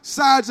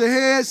 upside your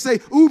head. Say,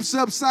 oops,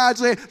 upside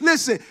your head.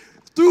 Listen,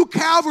 through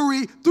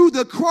Calvary, through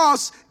the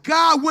cross,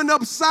 God went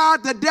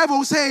upside the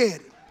devil's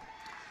head.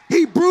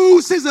 He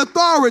bruised his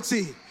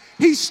authority.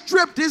 He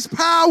stripped his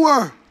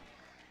power.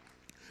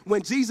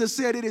 When Jesus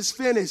said it is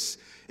finished,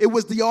 it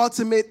was the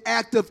ultimate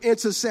act of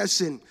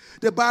intercession.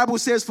 The Bible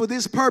says, for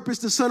this purpose,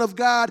 the Son of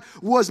God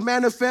was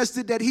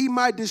manifested that he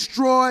might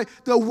destroy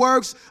the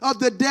works of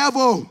the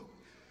devil.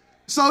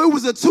 So it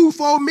was a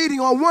twofold meeting.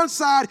 On one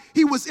side,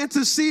 he was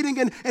interceding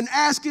and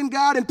asking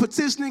God and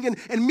petitioning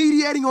and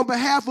mediating on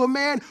behalf of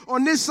man.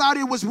 On this side,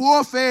 it was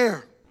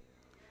warfare.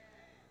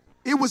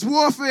 It was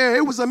warfare.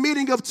 It was a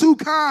meeting of two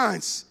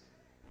kinds.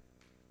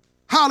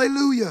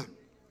 Hallelujah.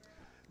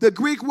 The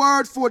Greek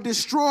word for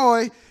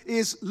destroy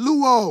is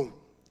luo.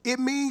 It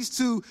means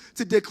to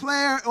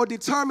declare or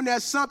determine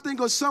that something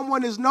or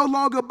someone is no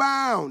longer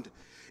bound.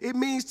 It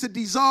means to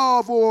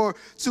dissolve or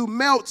to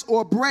melt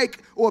or break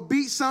or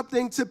beat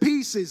something to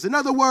pieces. In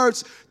other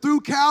words,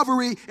 through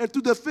Calvary and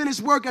through the finished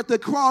work at the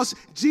cross,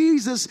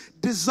 Jesus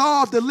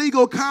dissolved the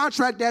legal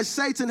contract that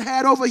Satan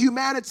had over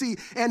humanity,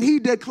 and he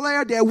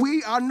declared that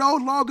we are no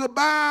longer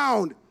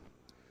bound.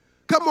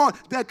 Come on,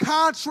 the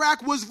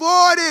contract was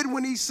voided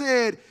when he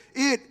said,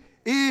 it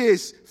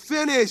is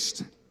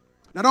finished.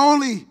 Not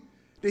only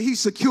did he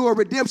secure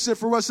redemption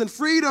for us and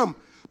freedom,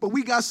 but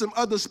we got some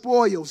other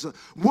spoils.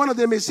 One of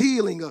them is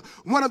healing.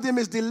 One of them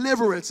is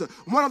deliverance.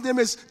 One of them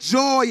is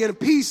joy and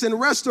peace and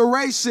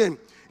restoration.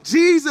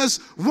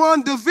 Jesus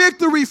won the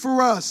victory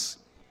for us.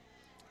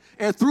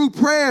 And through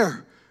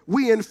prayer,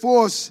 we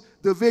enforce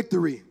the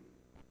victory.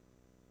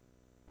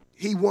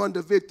 He won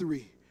the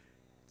victory.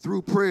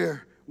 Through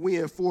prayer, we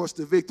enforce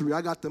the victory.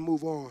 I got to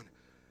move on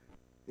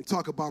and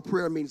talk about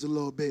prayer meetings a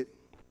little bit.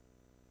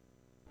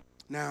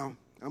 Now,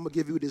 I'm going to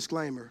give you a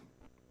disclaimer.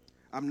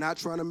 I'm not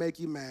trying to make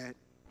you mad,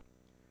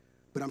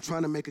 but I'm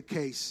trying to make a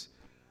case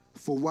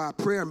for why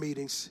prayer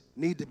meetings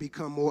need to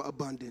become more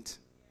abundant.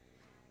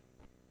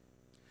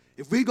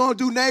 If we're going to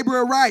do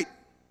neighboring right,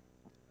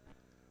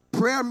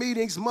 prayer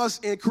meetings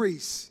must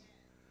increase.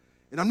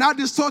 And I'm not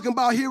just talking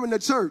about here in the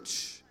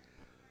church.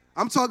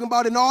 I'm talking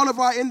about in all of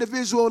our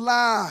individual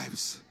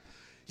lives.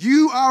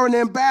 You are an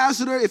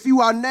ambassador. If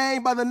you are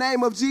named by the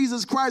name of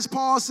Jesus Christ,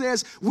 Paul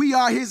says we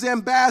are his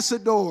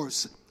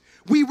ambassadors.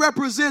 We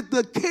represent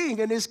the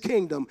king and his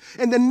kingdom.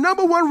 And the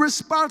number one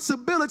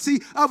responsibility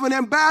of an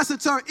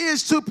ambassador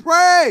is to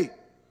pray,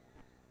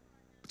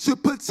 to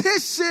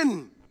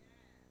petition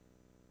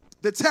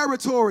the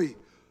territory,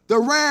 the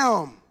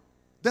realm,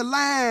 the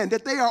land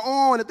that they are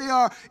on, that they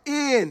are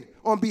in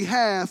on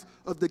behalf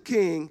of the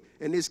king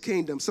and his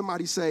kingdom.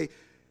 Somebody say,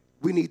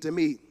 we need to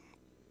meet.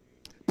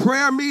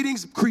 Prayer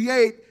meetings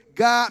create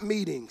God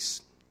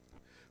meetings.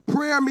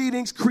 Prayer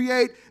meetings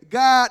create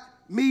God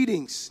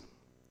meetings.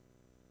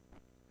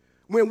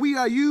 When we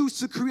are used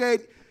to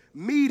create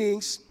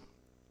meetings,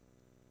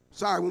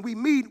 when we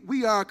meet,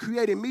 we are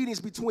creating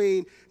meetings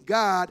between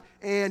God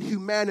and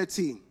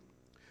humanity.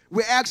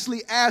 We're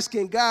actually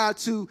asking God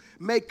to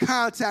make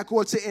contact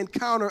or to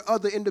encounter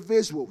other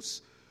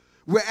individuals.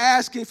 We're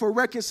asking for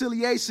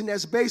reconciliation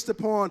that's based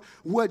upon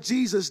what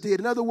Jesus did.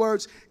 In other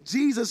words,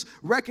 Jesus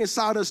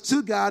reconciled us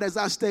to God, as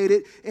I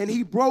stated, and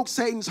he broke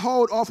Satan's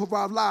hold off of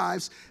our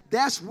lives.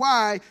 That's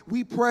why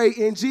we pray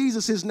in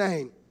Jesus'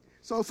 name.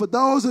 So for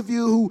those of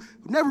you who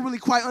never really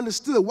quite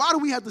understood, why do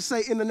we have to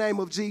say in the name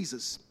of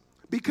Jesus?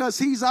 Because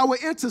he's our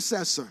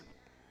intercessor.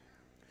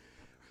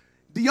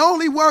 The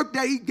only work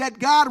that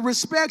God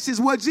respects is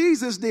what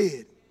Jesus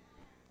did.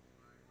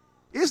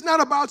 It's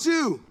not about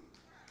you.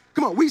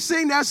 Come on, we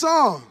sing that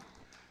song.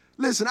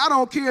 Listen, I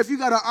don't care if you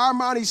got an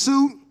Armani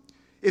suit,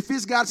 if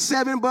it's got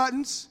 7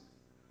 buttons,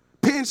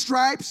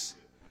 pinstripes,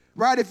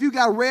 right? If you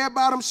got red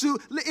bottom shoe,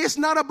 it's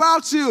not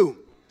about you.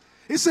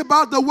 It's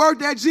about the work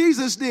that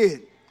Jesus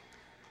did.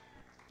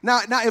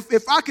 Now,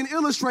 if I can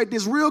illustrate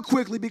this real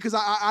quickly, because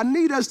I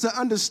need us to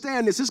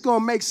understand this. It's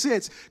going to make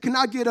sense. Can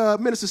I get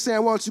Minister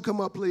Sam, why don't you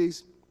come up,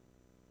 please?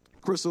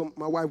 Crystal,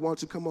 my wife, why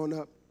don't you come on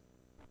up?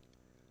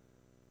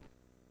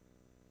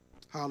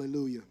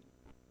 Hallelujah.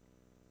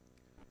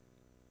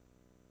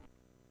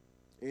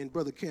 And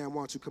Brother Cam,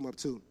 why don't you come up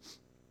too?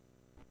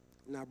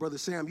 Now, Brother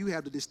Sam, you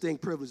have the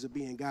distinct privilege of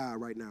being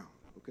God right now,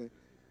 okay?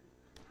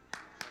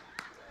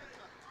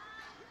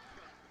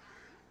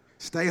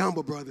 Stay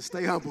humble, brother.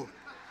 Stay humble.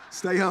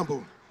 Stay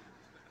humble.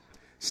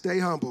 Stay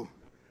humble.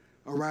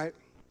 All right?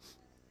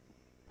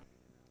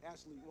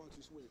 Ashley, why don't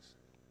you switch?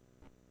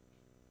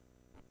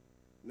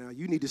 Now,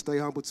 you need to stay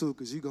humble, too,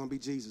 because you're going to be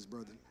Jesus,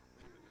 brother.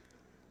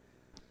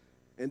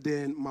 And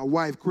then my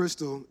wife,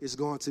 Crystal, is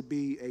going to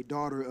be a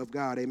daughter of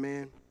God.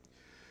 Amen?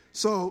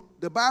 So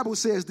the Bible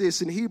says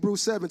this in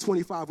Hebrews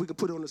 7:25. We can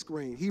put it on the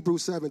screen.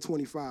 Hebrews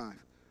 7:25.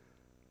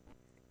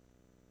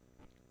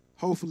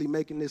 hopefully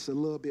making this a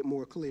little bit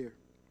more clear.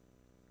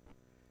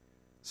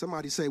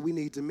 Somebody say we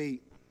need to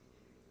meet.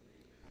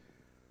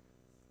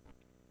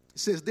 It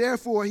says,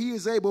 therefore, he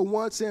is able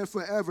once and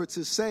forever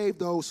to save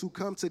those who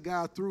come to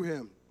God through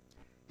him.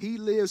 He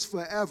lives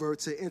forever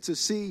to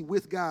intercede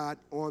with God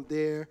on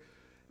their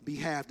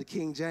behalf. The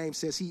King James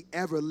says he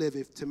ever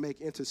liveth to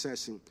make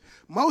intercession.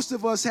 Most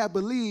of us have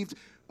believed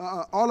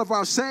all of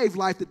our saved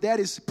life that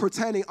is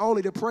pertaining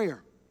only to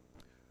prayer.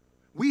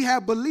 We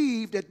have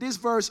believed that this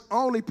verse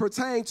only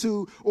pertained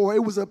to, or it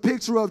was a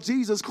picture of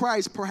Jesus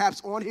Christ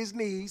perhaps on his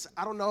knees.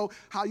 I don't know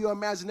how your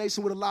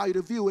imagination would allow you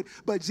to view it,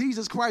 but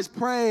Jesus Christ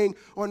praying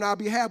on our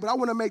behalf. But I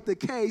want to make the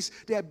case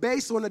that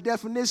based on the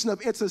definition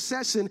of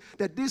intercession,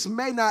 that this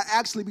may not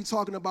actually be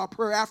talking about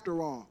prayer after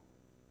all.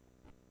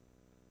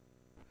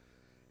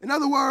 In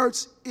other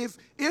words, if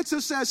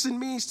intercession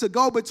means to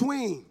go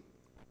between,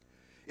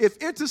 if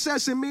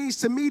intercession means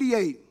to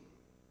mediate,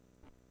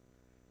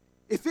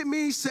 if it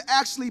means to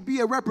actually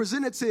be a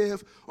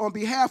representative on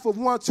behalf of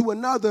one to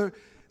another,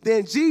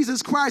 then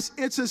Jesus Christ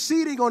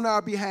interceding on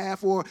our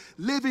behalf or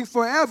living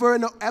forever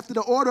after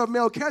the order of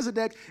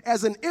Melchizedek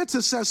as an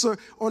intercessor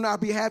on our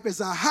behalf, as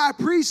a high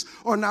priest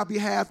on our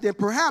behalf, then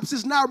perhaps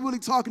it's not really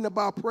talking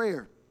about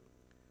prayer.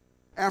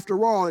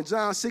 After all, in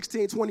John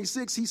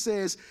 16:26, he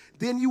says,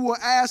 then you will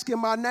ask in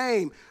my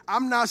name.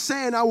 I'm not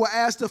saying I will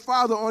ask the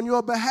Father on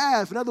your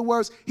behalf. In other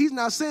words, he's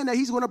not saying that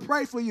he's going to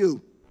pray for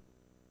you.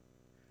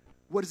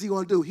 What is he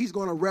going to do? He's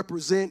going to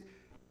represent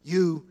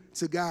you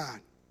to God.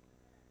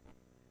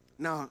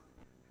 Now,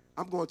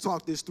 I'm going to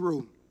talk this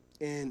through.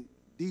 And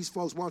these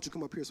folks, why don't you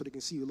come up here so they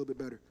can see you a little bit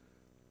better?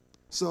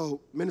 So,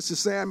 Minister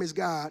Sam is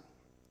God.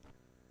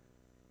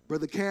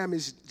 Brother Cam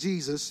is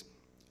Jesus.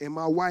 And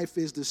my wife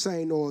is the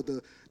saint or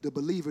the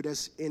believer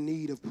that's in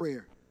need of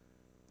prayer.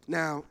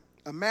 Now,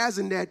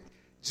 imagine that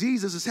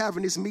Jesus is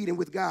having this meeting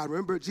with God.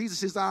 Remember,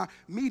 Jesus is our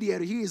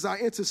mediator. He is our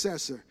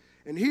intercessor.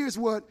 And here's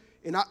what,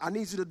 and I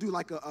need you to do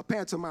like a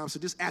pantomime, so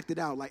just act it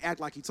out, like act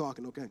like you're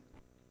talking, okay?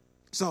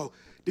 So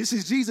this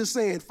is Jesus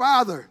saying,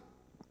 Father,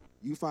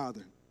 you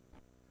Father.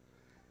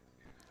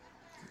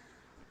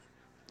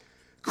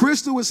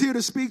 Crystal is here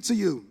to speak to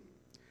you.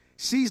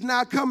 She's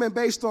not coming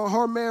based on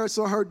her merits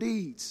or her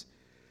deeds,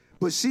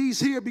 but she's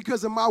here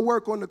because of my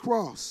work on the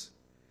cross.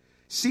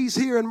 She's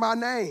here in my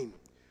name.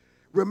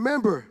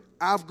 Remember,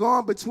 I've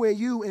gone between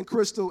you and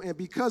Crystal, and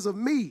because of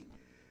me,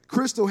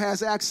 Crystal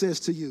has access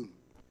to you.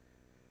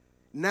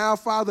 Now,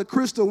 Father,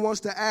 Crystal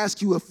wants to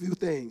ask you a few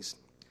things.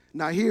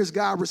 Now, here's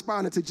God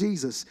responding to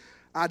Jesus.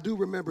 I do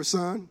remember,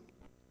 son.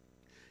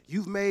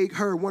 You've made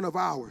her one of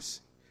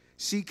ours.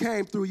 She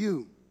came through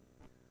you.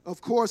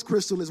 Of course,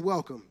 Crystal is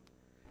welcome.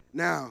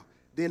 Now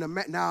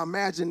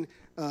imagine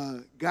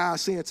God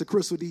saying to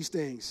Crystal these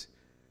things.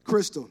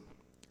 Crystal,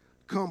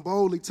 come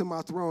boldly to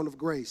my throne of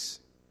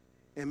grace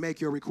and make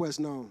your request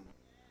known.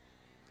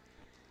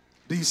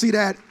 Do you see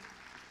that?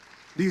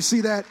 Do you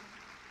see that?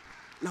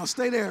 Now,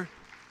 stay there.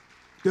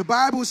 The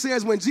Bible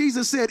says when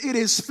Jesus said, it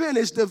is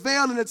finished, the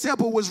veil in the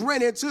temple was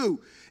rent in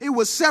two. It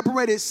was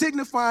separated,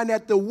 signifying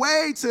that the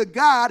way to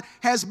God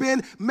has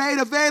been made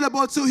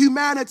available to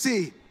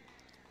humanity.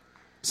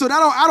 So that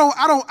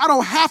I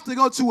don't have to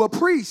go to a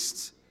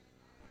priest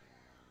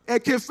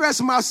and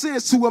confess my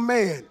sins to a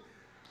man.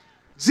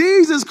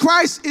 Jesus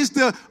Christ is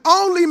the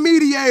only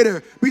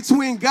mediator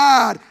between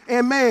God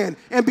and man.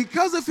 And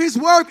because of his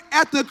work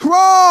at the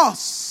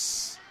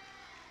cross,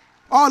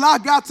 all I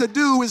got to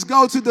do is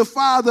go to the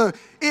Father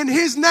in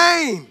his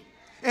name,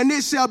 and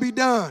it shall be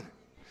done.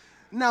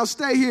 Now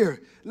stay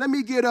here. Let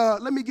me get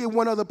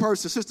one other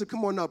person. Sister,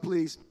 come on up,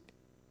 please.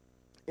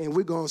 And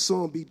we're going to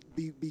soon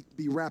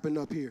be wrapping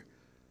up here.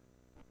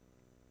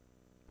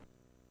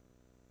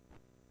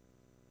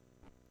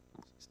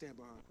 Stand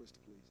behind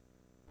Crystal, please.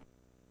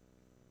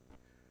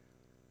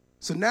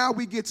 So now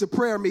we get to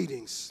prayer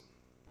meetings.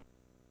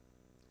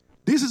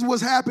 This is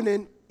what's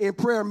happening in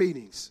prayer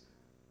meetings.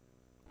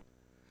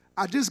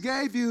 I just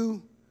gave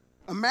you,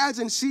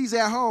 imagine she's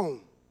at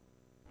home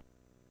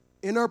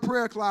in her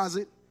prayer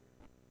closet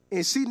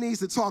and she needs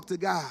to talk to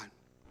God.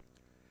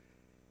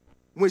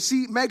 When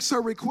she makes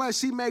her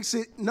request, she makes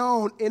it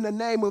known in the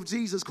name of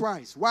Jesus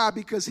Christ. Why?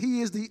 Because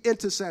he is the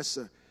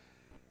intercessor.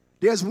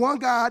 There's one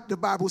God, the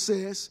Bible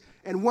says,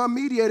 and one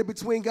mediator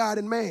between God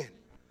and man.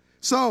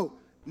 So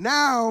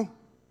now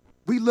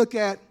we look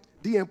at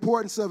the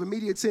importance of a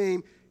media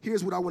team.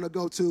 Here's what I want to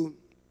go to.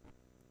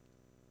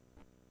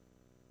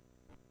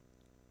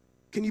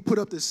 Can you put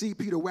up the C.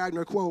 Peter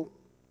Wagner quote?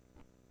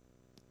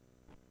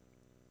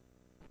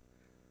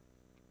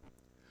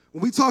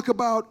 When we talk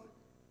about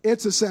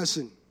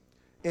intercession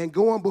and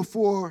going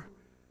before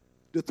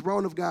the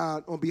throne of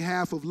God on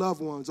behalf of loved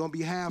ones, on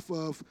behalf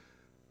of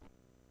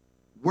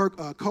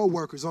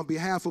co-workers, on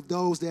behalf of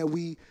those that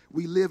we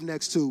live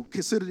next to,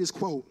 consider this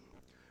quote.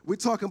 We're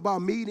talking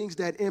about meetings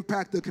that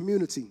impact the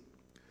community.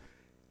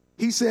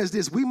 He says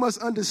this: we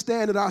must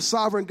understand that our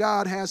sovereign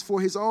God has, for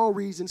his own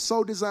reason,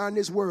 so designed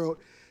this world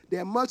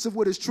that much of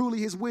what is truly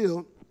his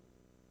will,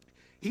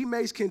 he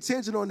makes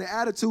contingent on the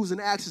attitudes and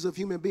actions of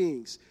human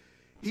beings.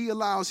 He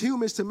allows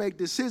humans to make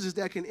decisions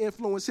that can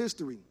influence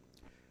history.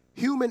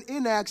 Human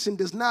inaction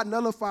does not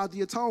nullify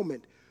the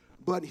atonement,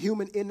 but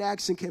human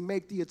inaction can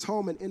make the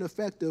atonement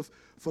ineffective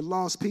for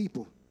lost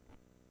people.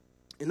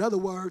 In other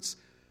words,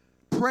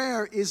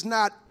 prayer is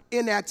not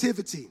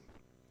inactivity.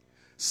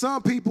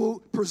 Some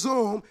people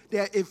presume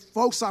that if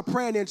folks are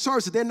praying in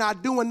church, they're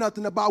not doing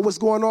nothing about what's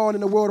going on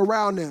in the world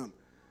around them.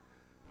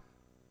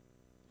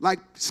 Like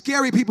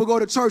scary people go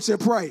to church and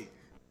pray.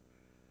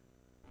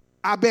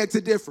 I beg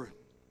to differ.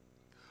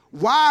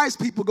 Wise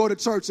people go to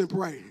church and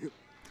pray.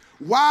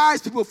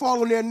 Wise people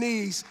fall on their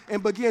knees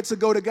and begin to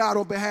go to God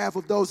on behalf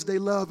of those that they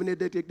love and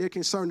that they're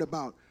concerned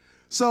about.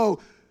 So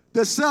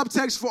the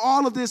subtext for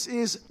all of this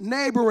is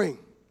neighboring.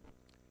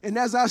 And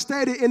as I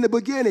stated in the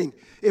beginning,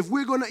 if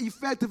we're going to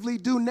effectively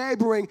do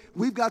neighboring,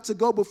 we've got to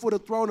go before the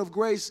throne of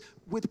grace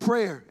with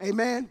prayer.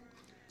 Amen?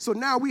 So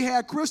now we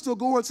had Crystal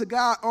going to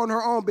God on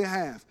her own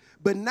behalf.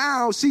 But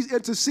now she's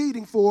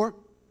interceding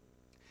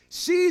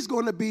she's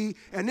going to be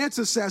an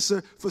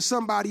intercessor for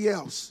somebody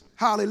else.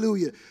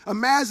 Hallelujah.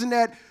 Imagine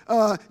that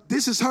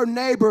this is her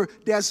neighbor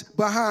that's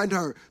behind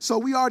her. So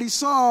we already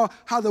saw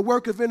how the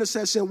work of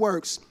intercession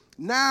works.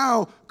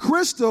 Now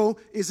Crystal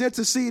is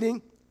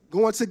interceding,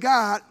 going to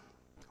God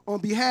on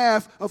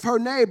behalf of her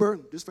neighbor.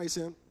 Just face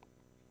him.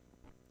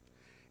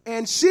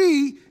 And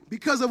she,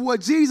 because of what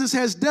Jesus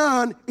has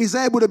done, is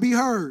able to be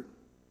heard.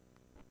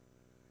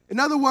 In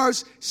other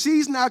words,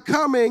 she's not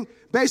coming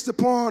based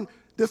upon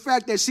the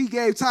fact that she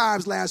gave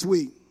tithes last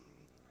week.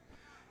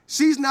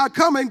 She's not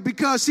coming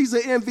because she's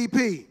an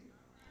MVP.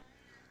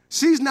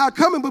 She's not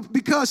coming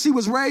because she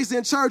was raised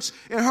in church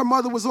and her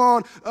mother was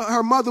one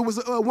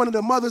of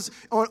the mothers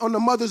on the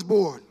mother's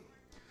board.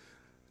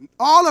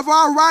 All of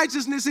our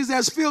righteousness is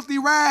as filthy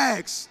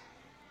rags.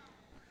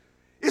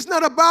 It's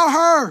not about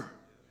her.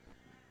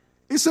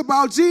 It's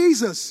about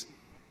Jesus.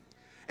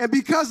 And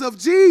because of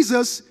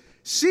Jesus,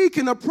 she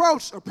can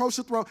approach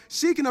the throne.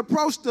 She can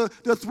approach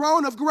the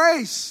throne of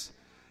grace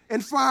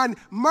and find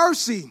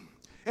mercy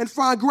and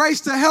find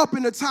grace to help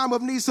in the time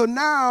of need. So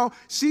now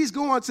she's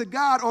going to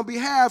God on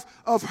behalf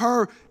of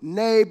her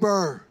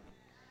neighbor.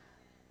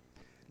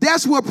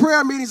 That's what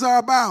prayer meetings are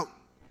about.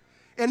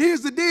 And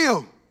here's the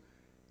deal.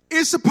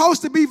 It's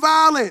supposed to be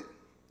violent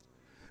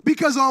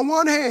because on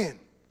one hand,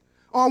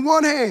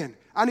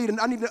 I need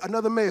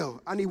another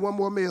male. I need one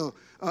more male.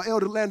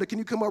 Elder Lander, can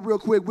you come up real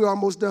quick? We're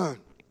almost done.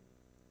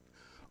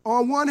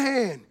 On one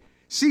hand,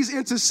 she's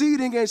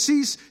interceding and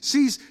she's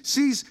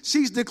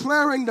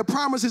declaring the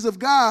promises of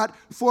God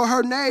for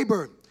her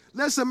neighbor.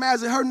 Let's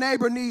imagine her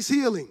neighbor needs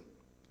healing.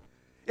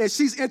 And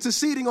she's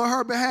interceding on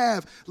her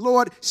behalf.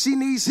 Lord, she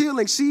needs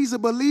healing. She's a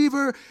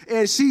believer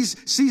and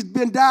she's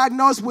been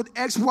diagnosed with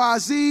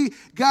XYZ.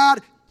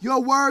 God,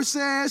 your word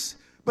says.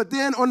 But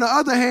then on the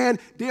other hand,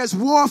 there's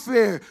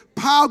warfare.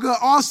 Pauga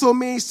also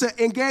means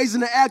to engage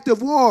in an act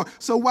of war.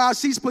 So while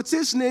she's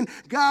petitioning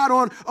God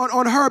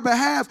on her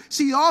behalf,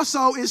 she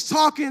also is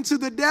talking to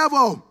the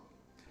devil.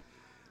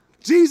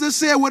 Jesus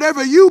said,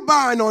 whatever you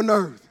bind on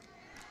earth,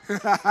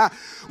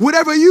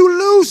 whatever you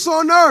loose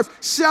on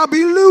earth shall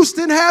be loosed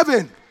in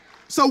heaven.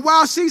 So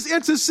while she's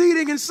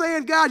interceding and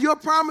saying, God, your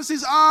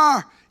promises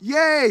are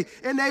yea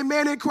and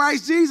amen in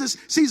Christ Jesus,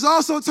 she's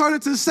also turning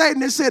to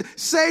Satan and said,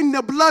 Satan,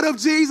 the blood of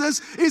Jesus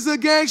is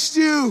against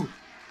you.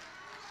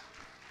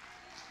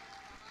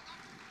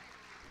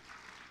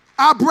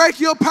 I break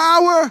your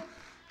power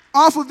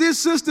off of this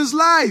sister's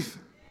life.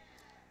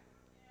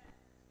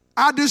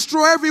 I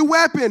destroy every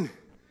weapon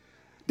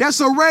that's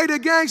arrayed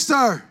against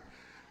her.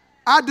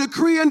 I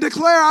decree and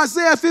declare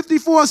Isaiah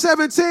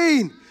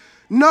 54:17.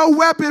 No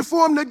weapon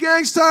formed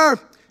against her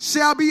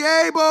shall be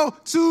able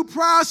to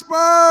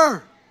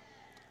prosper.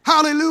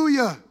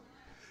 Hallelujah.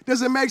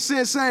 Does it make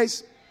sense,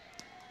 saints?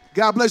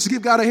 God bless you.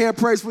 Give God a hand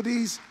praise for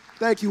these.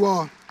 Thank you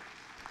all.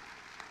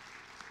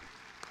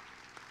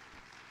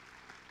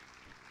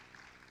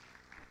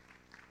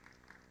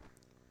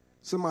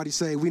 Somebody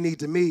say, we need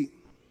to meet.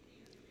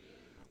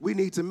 We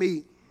need to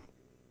meet.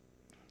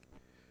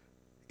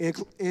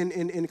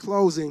 In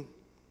closing,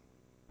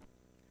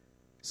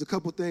 there's a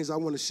couple things I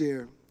want to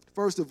share.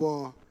 First of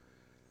all,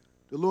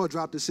 the Lord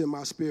dropped this in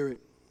my spirit.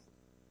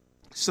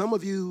 Some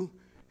of you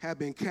have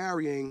been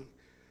carrying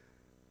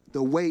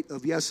the weight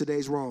of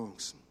yesterday's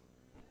wrongs.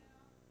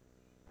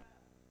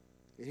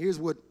 And here's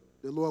what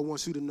the Lord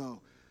wants you to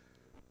know.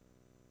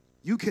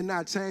 You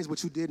cannot change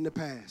what you did in the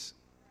past.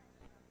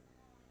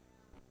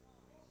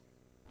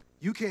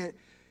 You can't.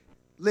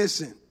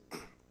 Listen,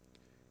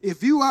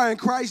 if you are in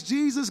Christ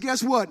Jesus,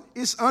 guess what?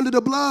 It's under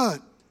the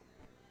blood.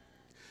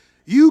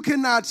 You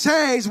cannot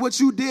change what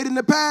you did in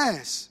the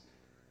past.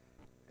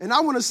 And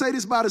I want to say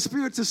this by the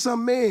Spirit to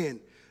some men.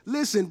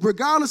 Listen,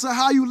 regardless of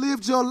how you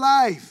lived your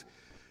life,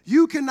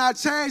 you cannot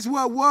change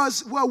what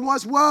once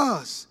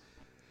was.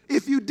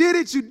 If you did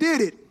it, you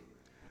did it.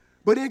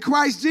 But in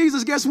Christ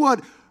Jesus, guess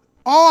what?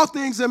 All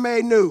things are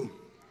made new.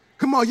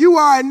 Come on, you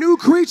are a new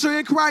creature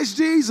in Christ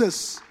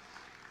Jesus.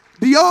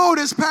 The old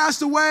has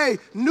passed away.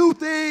 New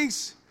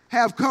things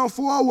have come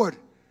forward.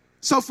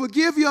 So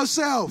forgive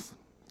yourself.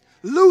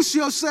 Loose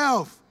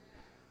yourself.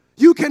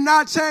 You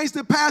cannot change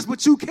the past,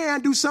 but you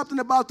can do something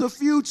about the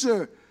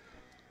future.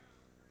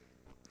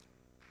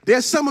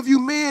 There's some of you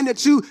men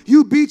that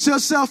you beat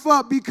yourself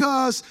up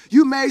because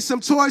you made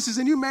some choices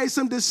and you made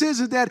some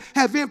decisions that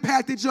have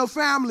impacted your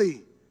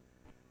family.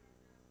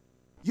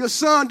 Your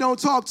son don't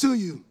talk to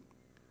you.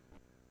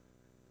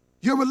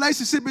 Your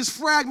relationship is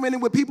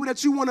fragmented with people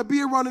that you want to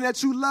be around and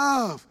that you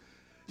love.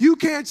 You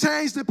can't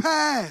change the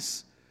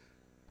past,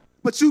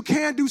 but you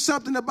can do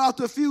something about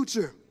the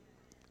future.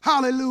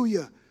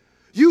 Hallelujah.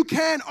 You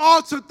can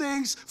alter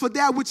things for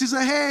that which is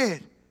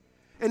ahead.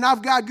 And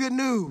I've got good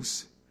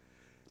news,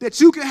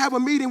 that you can have a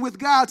meeting with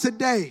God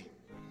today.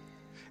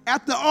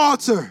 At the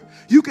altar,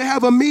 you can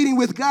have a meeting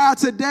with God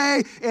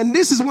today, and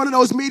this is one of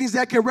those meetings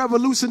that can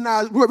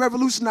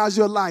revolutionize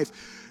your life.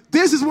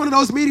 This is one of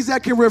those meetings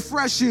that can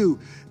refresh you.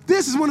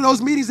 This is one of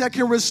those meetings that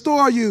can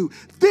restore you.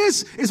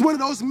 This is one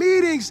of those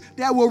meetings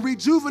that will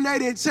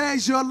rejuvenate and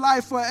change your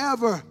life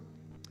forever.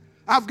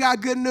 I've got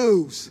good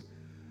news.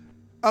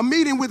 A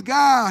meeting with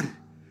God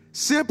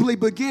simply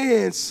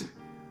begins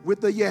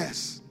with a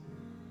yes.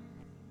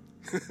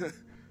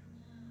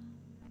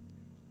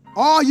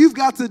 All you've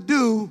got to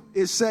do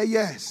is say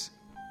yes.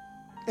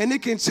 And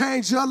it can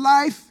change your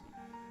life.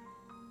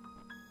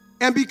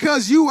 And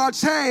because you are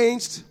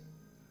changed,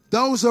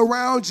 those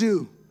around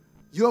you,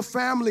 your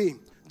family,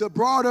 the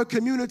broader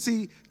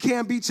community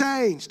can be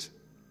changed.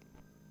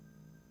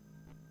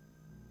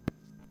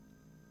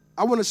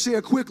 I want to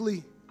share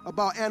quickly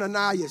about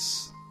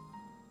Ananias.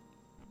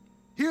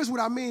 Here's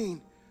what I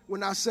mean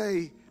when I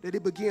say that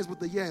it begins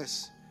with a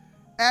yes.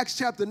 Acts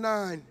chapter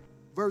 9,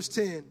 verse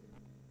 10.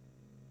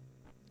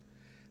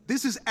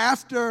 This is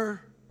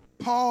after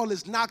Paul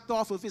is knocked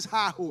off of his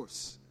high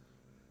horse.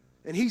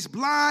 And he's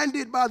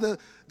blinded by the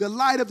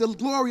light of the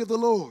glory of the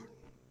Lord.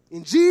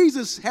 And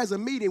Jesus has a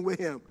meeting with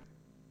him.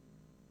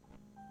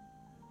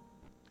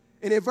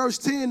 And in verse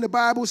 10, the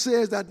Bible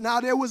says that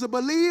now there was a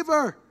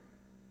believer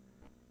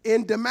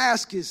in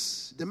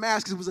Damascus.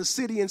 Damascus was a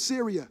city in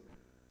Syria.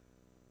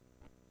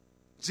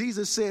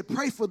 Jesus said,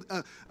 pray for,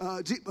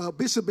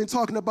 Bishop been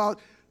talking about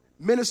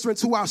ministering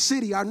to our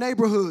city, our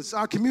neighborhoods,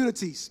 our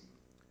communities.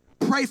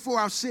 Pray for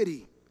our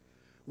city.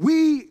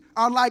 We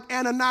are like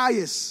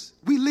Ananias.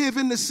 We live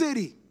in the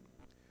city.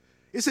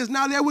 It says,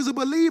 now there was a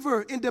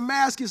believer in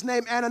Damascus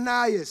named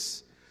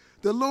Ananias.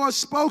 The Lord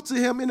spoke to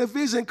him in a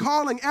vision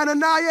calling,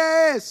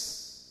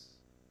 Ananias.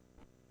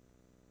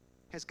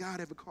 Has God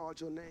ever called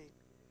your name?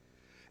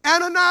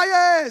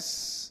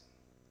 Ananias.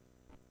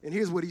 And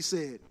here's what he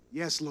said.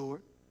 Yes,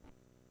 Lord.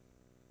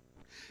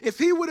 If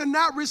he would have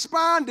not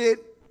responded,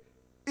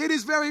 it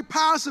is very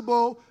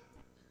possible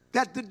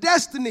that the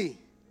destiny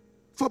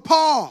for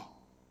Paul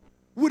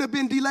would have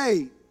been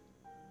delayed.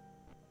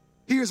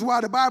 Here's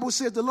why. The Bible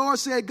says, the Lord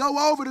said,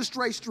 go over to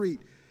Straight Street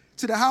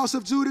to the house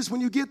of Judas.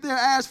 When you get there,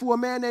 ask for a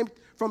man named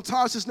from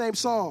Tarsus named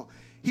Saul.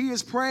 He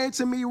is praying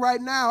to me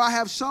right now. I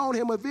have shown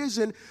him a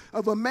vision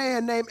of a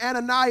man named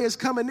Ananias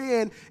coming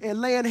in and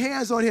laying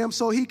hands on him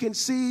so he can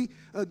see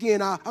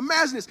again.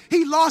 Imagine this.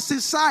 He lost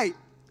his sight,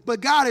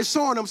 but God is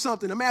showing him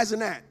something. Imagine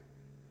that.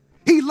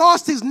 He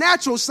lost his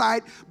natural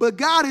sight, but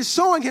God is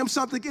showing him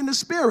something in the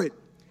spirit.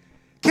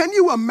 Can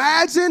you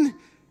imagine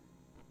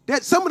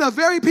that some of the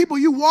very people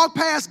you walk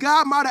past,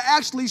 God might have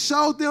actually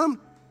showed them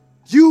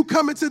you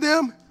coming to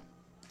them?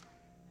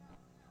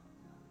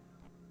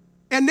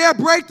 And their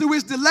breakthrough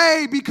is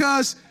delayed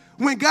because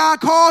when God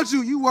called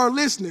you, you weren't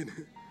listening.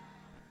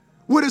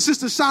 What did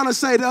Sister Shauna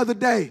say the other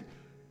day?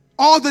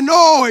 All the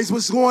noise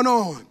was going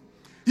on.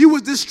 You were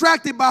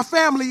distracted by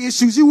family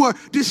issues. You were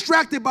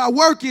distracted by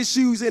work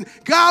issues. And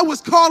God was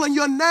calling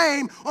your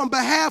name on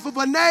behalf of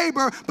a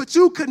neighbor, but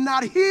you could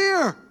not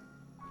hear.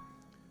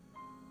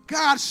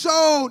 God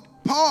showed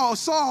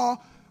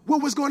Saul,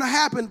 what was going to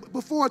happen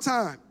before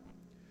time.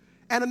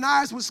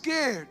 Ananias was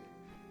scared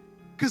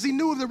because he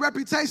knew of the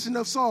reputation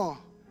of Saul.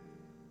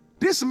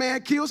 This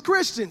man kills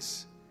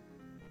Christians.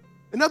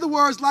 In other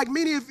words, like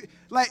many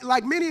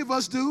of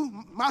us do,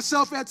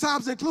 myself at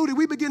times included,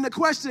 we begin to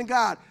question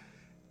God.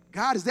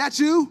 God, is that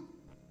you?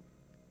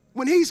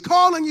 When he's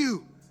calling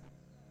you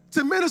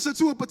to minister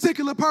to a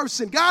particular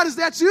person, God, is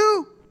that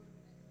you?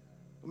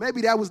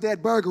 Maybe that was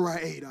that burger I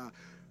ate,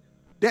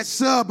 that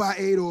sub I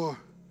ate, or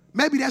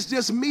maybe that's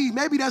just me.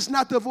 Maybe that's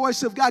not the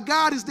voice of God.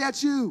 God, is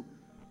that you?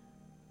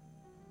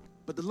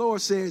 But the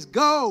Lord says,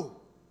 go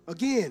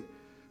again,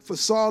 for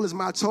Saul is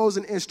my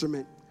chosen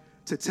instrument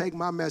to take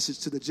my message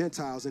to the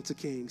Gentiles and to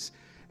kings,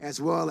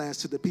 as well as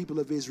to the people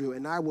of Israel,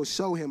 and I will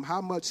show him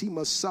how much he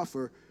must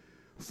suffer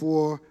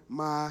for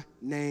my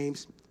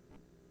name's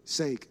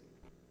sake.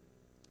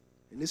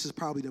 And this is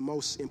probably the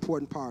most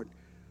important part.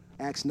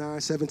 Acts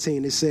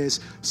 9:17, it says,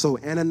 so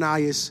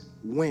Ananias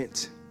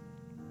went.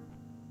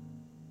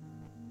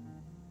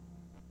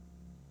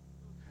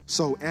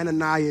 So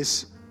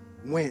Ananias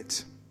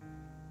went.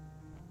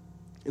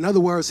 In other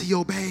words, he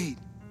obeyed.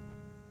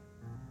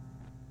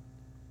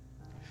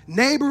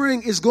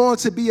 Neighboring is going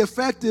to be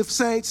effective,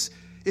 saints,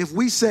 if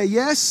we say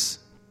yes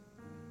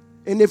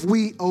and if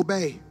we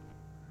obey.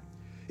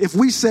 If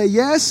we say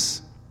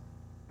yes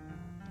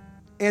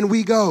and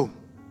we go.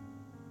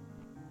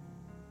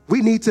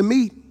 We need to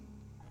meet.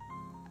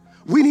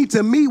 We need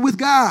to meet with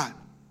God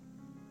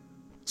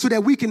so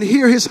that we can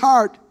hear his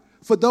heart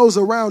for those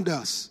around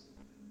us.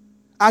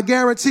 I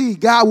guarantee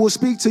God will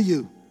speak to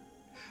you.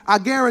 I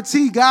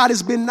guarantee God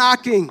has been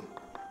knocking.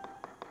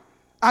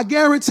 I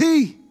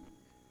guarantee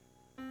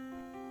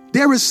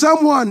there is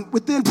someone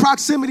within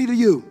proximity to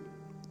you,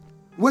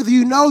 whether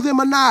you know them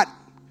or not,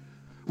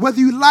 whether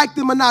you like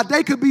them or not.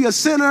 They could be a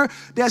sinner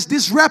that's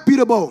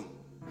disreputable.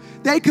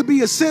 They could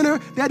be a sinner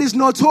that is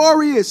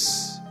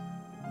notorious.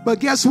 But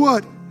guess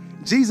what?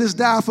 Jesus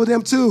died for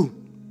them too.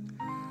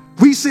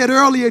 We said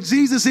earlier,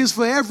 Jesus is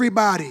for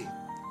everybody.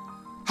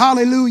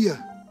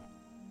 Hallelujah.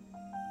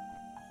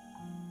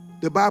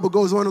 The Bible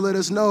goes on to let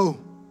us know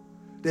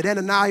that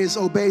Ananias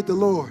obeyed the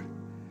Lord.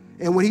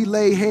 And when he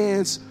laid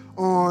hands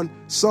on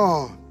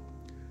Saul,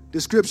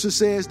 the scripture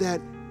says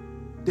that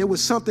there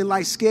was something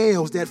like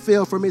scales that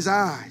fell from his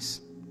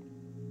eyes.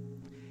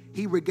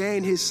 He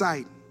regained his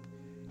sight.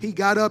 He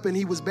got up and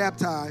he was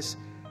baptized.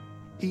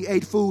 He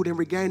ate food and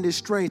regained his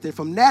strength. And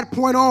from that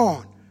point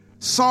on,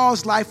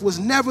 Saul's life was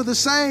never the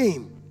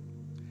same.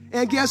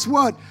 And guess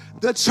what?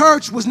 The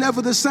church was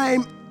never the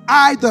same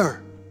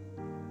either.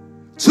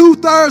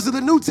 2/3 of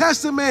the New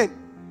Testament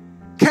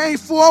came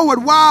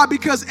forward. Why?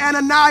 Because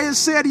Ananias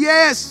said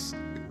yes.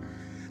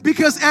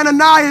 Because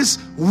Ananias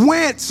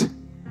went.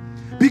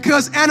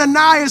 Because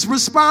Ananias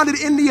responded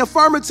in the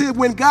affirmative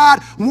when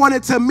God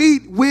wanted to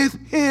meet with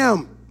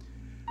him.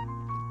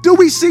 Do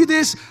we see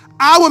this?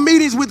 Our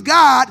meetings with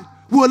God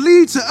will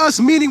lead to us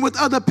meeting with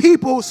other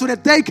people so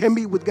that they can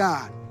meet with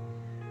God.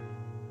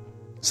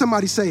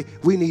 Somebody say,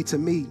 we need to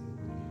meet.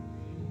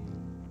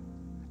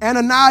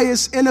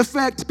 Ananias, in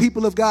effect,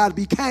 people of God,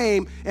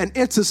 became an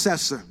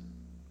intercessor.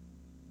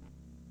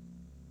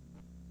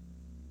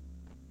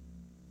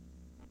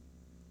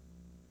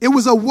 It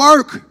was a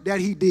work that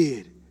he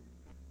did.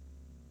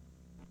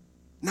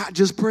 Not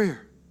just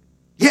prayer.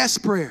 Yes,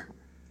 prayer.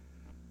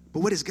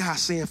 But what is God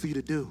saying for you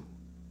to do?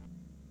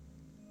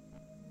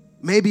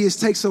 Maybe it's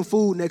take some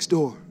food next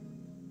door.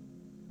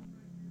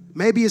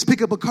 Maybe it's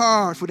pick up a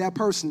card for that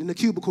person in the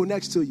cubicle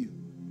next to you.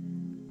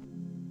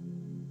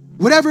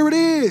 Whatever it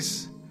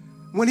is,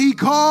 when he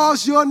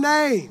calls your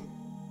name,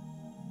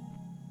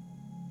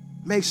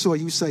 make sure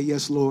you say,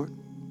 yes, Lord.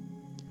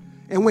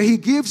 And when he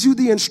gives you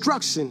the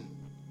instruction,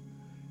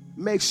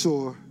 make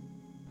sure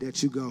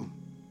that you go.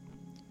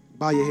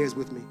 Bow your heads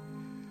with me.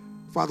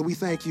 Father, we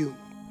thank you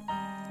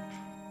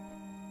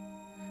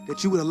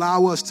that you would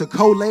allow us to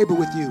co-labor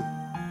with you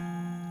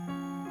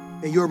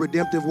in your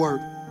redemptive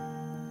work.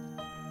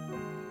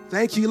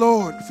 Thank you,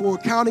 Lord, for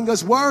counting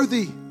us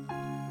worthy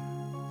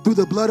through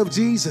the blood of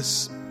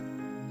Jesus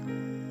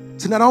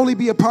to not only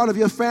be a part of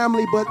your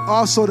family, but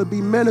also to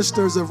be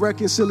ministers of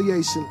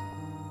reconciliation.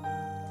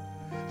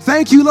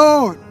 Thank you,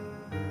 Lord,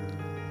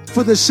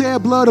 for the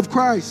shed blood of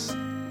Christ.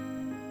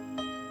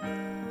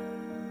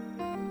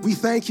 We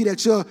thank you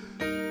that your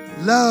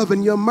love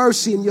and your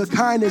mercy and your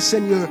kindness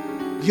and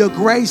your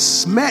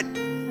grace met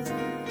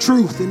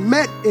truth and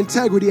met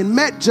integrity and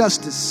met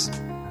justice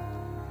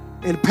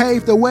and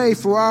paved the way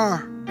for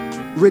our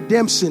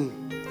redemption.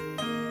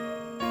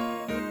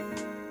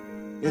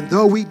 And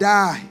though we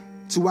die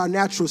to our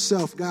natural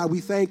self, God,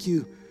 we thank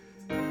you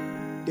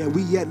that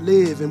we yet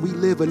live and we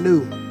live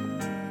anew.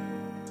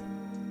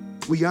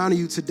 We honor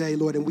you today,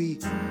 Lord, and we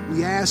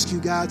ask you,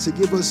 God, to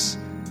give us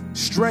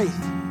strength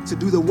to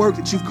do the work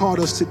that you've called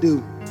us to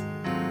do.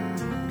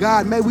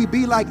 God, may we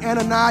be like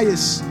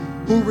Ananias,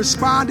 who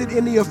responded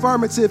in the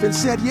affirmative and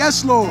said,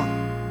 yes, Lord.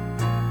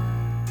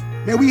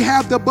 May we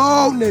have the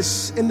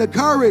boldness and the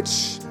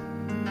courage,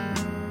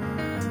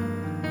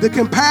 the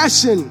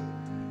compassion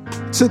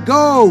to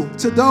go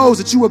to those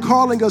that you are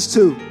calling us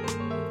to.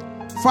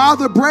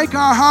 Father, break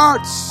our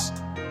hearts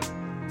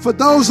for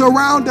those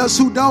around us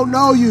who don't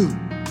know you.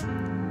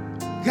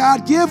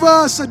 God, give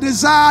us a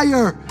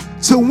desire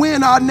to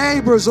win our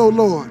neighbors, oh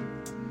Lord.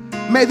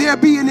 May there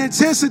be an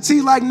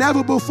intensity like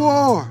never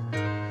before.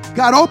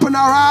 God, open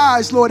our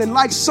eyes, Lord, and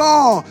like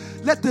Saul,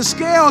 let the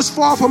scales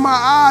fall from our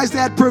eyes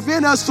that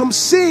prevent us from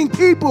seeing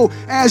people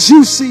as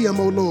you see them,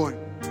 oh Lord.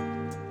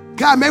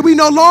 God, may we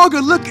no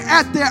longer look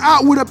at their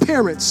outward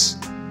appearance.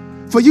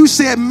 For you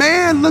said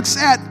man looks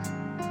at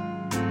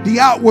the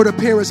outward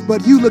appearance,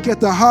 but you look at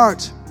the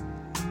heart.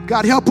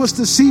 God, help us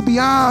to see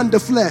beyond the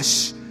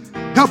flesh.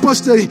 Help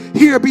us to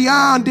hear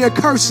beyond their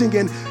cursing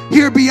and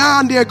hear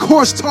beyond their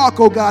coarse talk,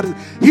 oh God, and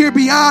hear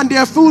beyond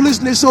their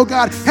foolishness, oh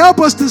God. Help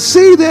us to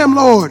see them,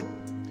 Lord,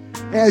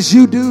 as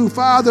you do.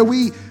 Father,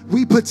 we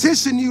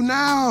petition you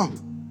now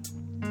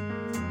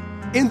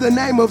in the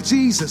name of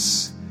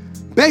Jesus,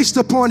 based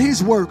upon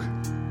his work.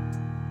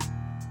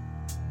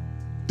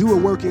 Do a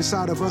work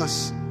inside of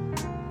us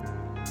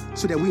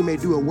so that we may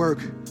do a work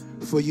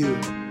for you.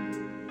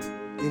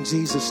 In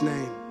Jesus'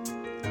 name,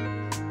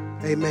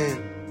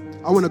 amen.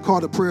 I want to call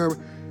the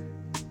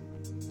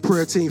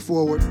prayer team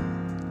forward.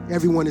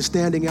 Everyone is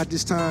standing at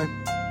this time.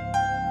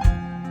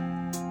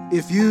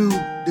 If you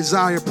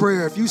desire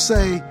prayer, if you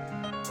say,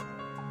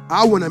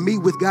 I want to meet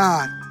with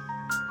God,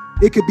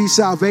 it could be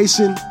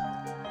salvation.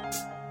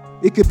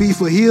 It could be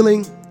for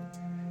healing.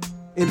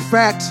 In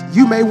fact,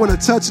 you may want to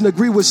touch and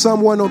agree with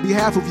someone on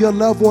behalf of your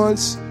loved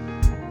ones,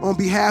 on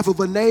behalf of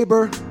a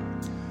neighbor.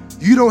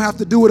 You don't have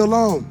to do it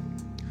alone.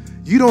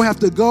 You don't have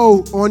to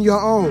go on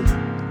your own.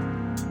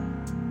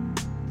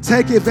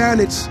 Take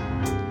advantage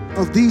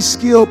of these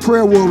skilled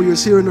prayer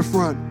warriors here in the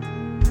front.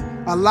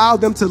 Allow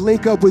them to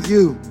link up with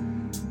you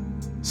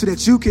so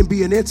that you can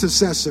be an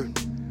intercessor,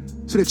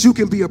 so that you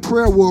can be a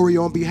prayer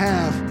warrior on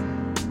behalf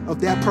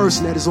of that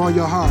person that is on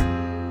your heart.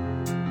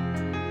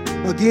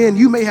 Again,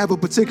 you may have a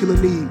particular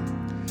need.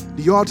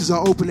 The altars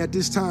are open at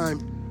this time.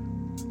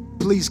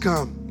 Please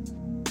come.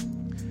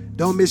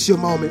 Don't miss your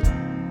moment.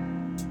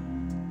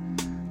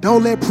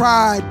 Don't let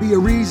pride be a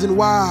reason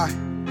why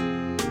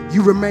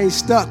you remain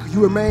stuck.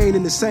 You remain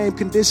in the same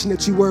condition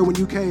that you were when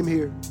you came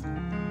here.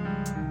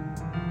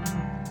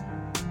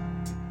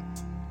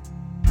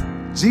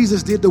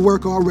 Jesus did the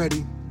work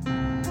already.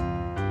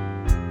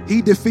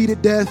 He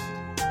defeated death.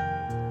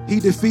 He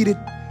defeated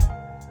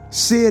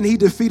sin. He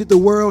defeated the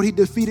world. He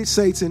defeated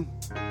Satan.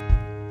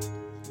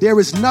 There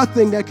is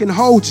nothing that can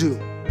hold you.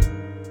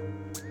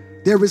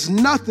 There is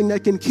nothing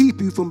that can keep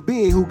you from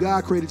being who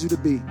God created you to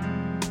be.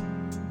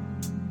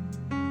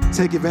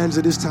 Take advantage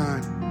of this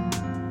time.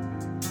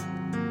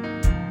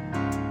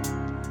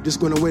 Just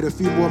going to wait a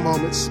few more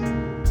moments.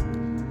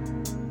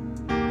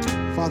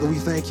 Father, we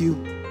thank you.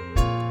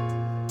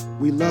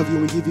 We love you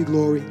and we give you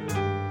glory.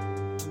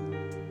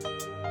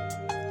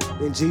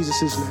 In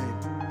Jesus' name.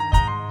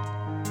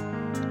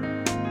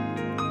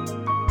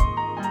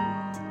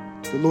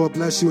 The Lord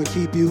bless you and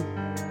keep you.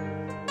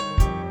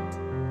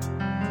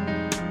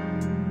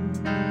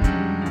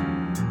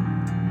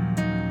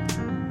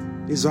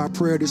 Is our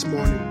prayer this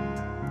morning.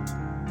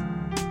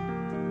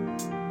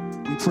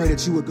 We pray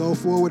that you would go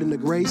forward in the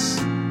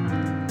grace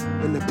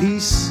and the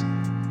peace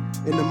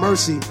and the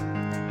mercy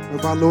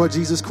of our Lord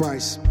Jesus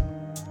Christ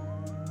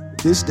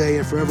this day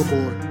and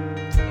forevermore.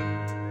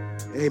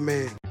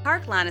 Amen.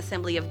 Parkline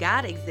Assembly of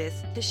God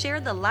exists to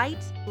share the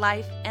light,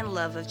 life, and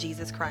love of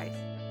Jesus Christ.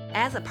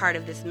 As a part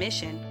of this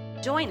mission,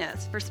 join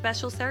us for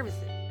special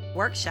services,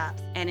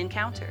 workshops, and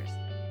encounters.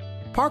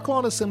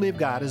 Parklawn Assembly of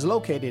God is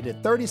located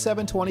at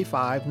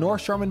 3725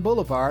 North Sherman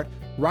Boulevard,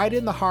 right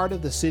in the heart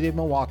of the city of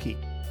Milwaukee.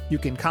 You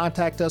can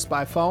contact us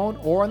by phone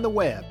or on the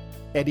web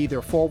at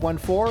either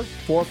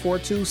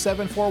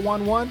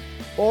 414-442-7411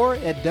 or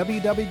at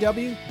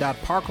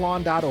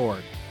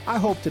www.parklawn.org. I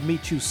hope to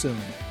meet you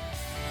soon.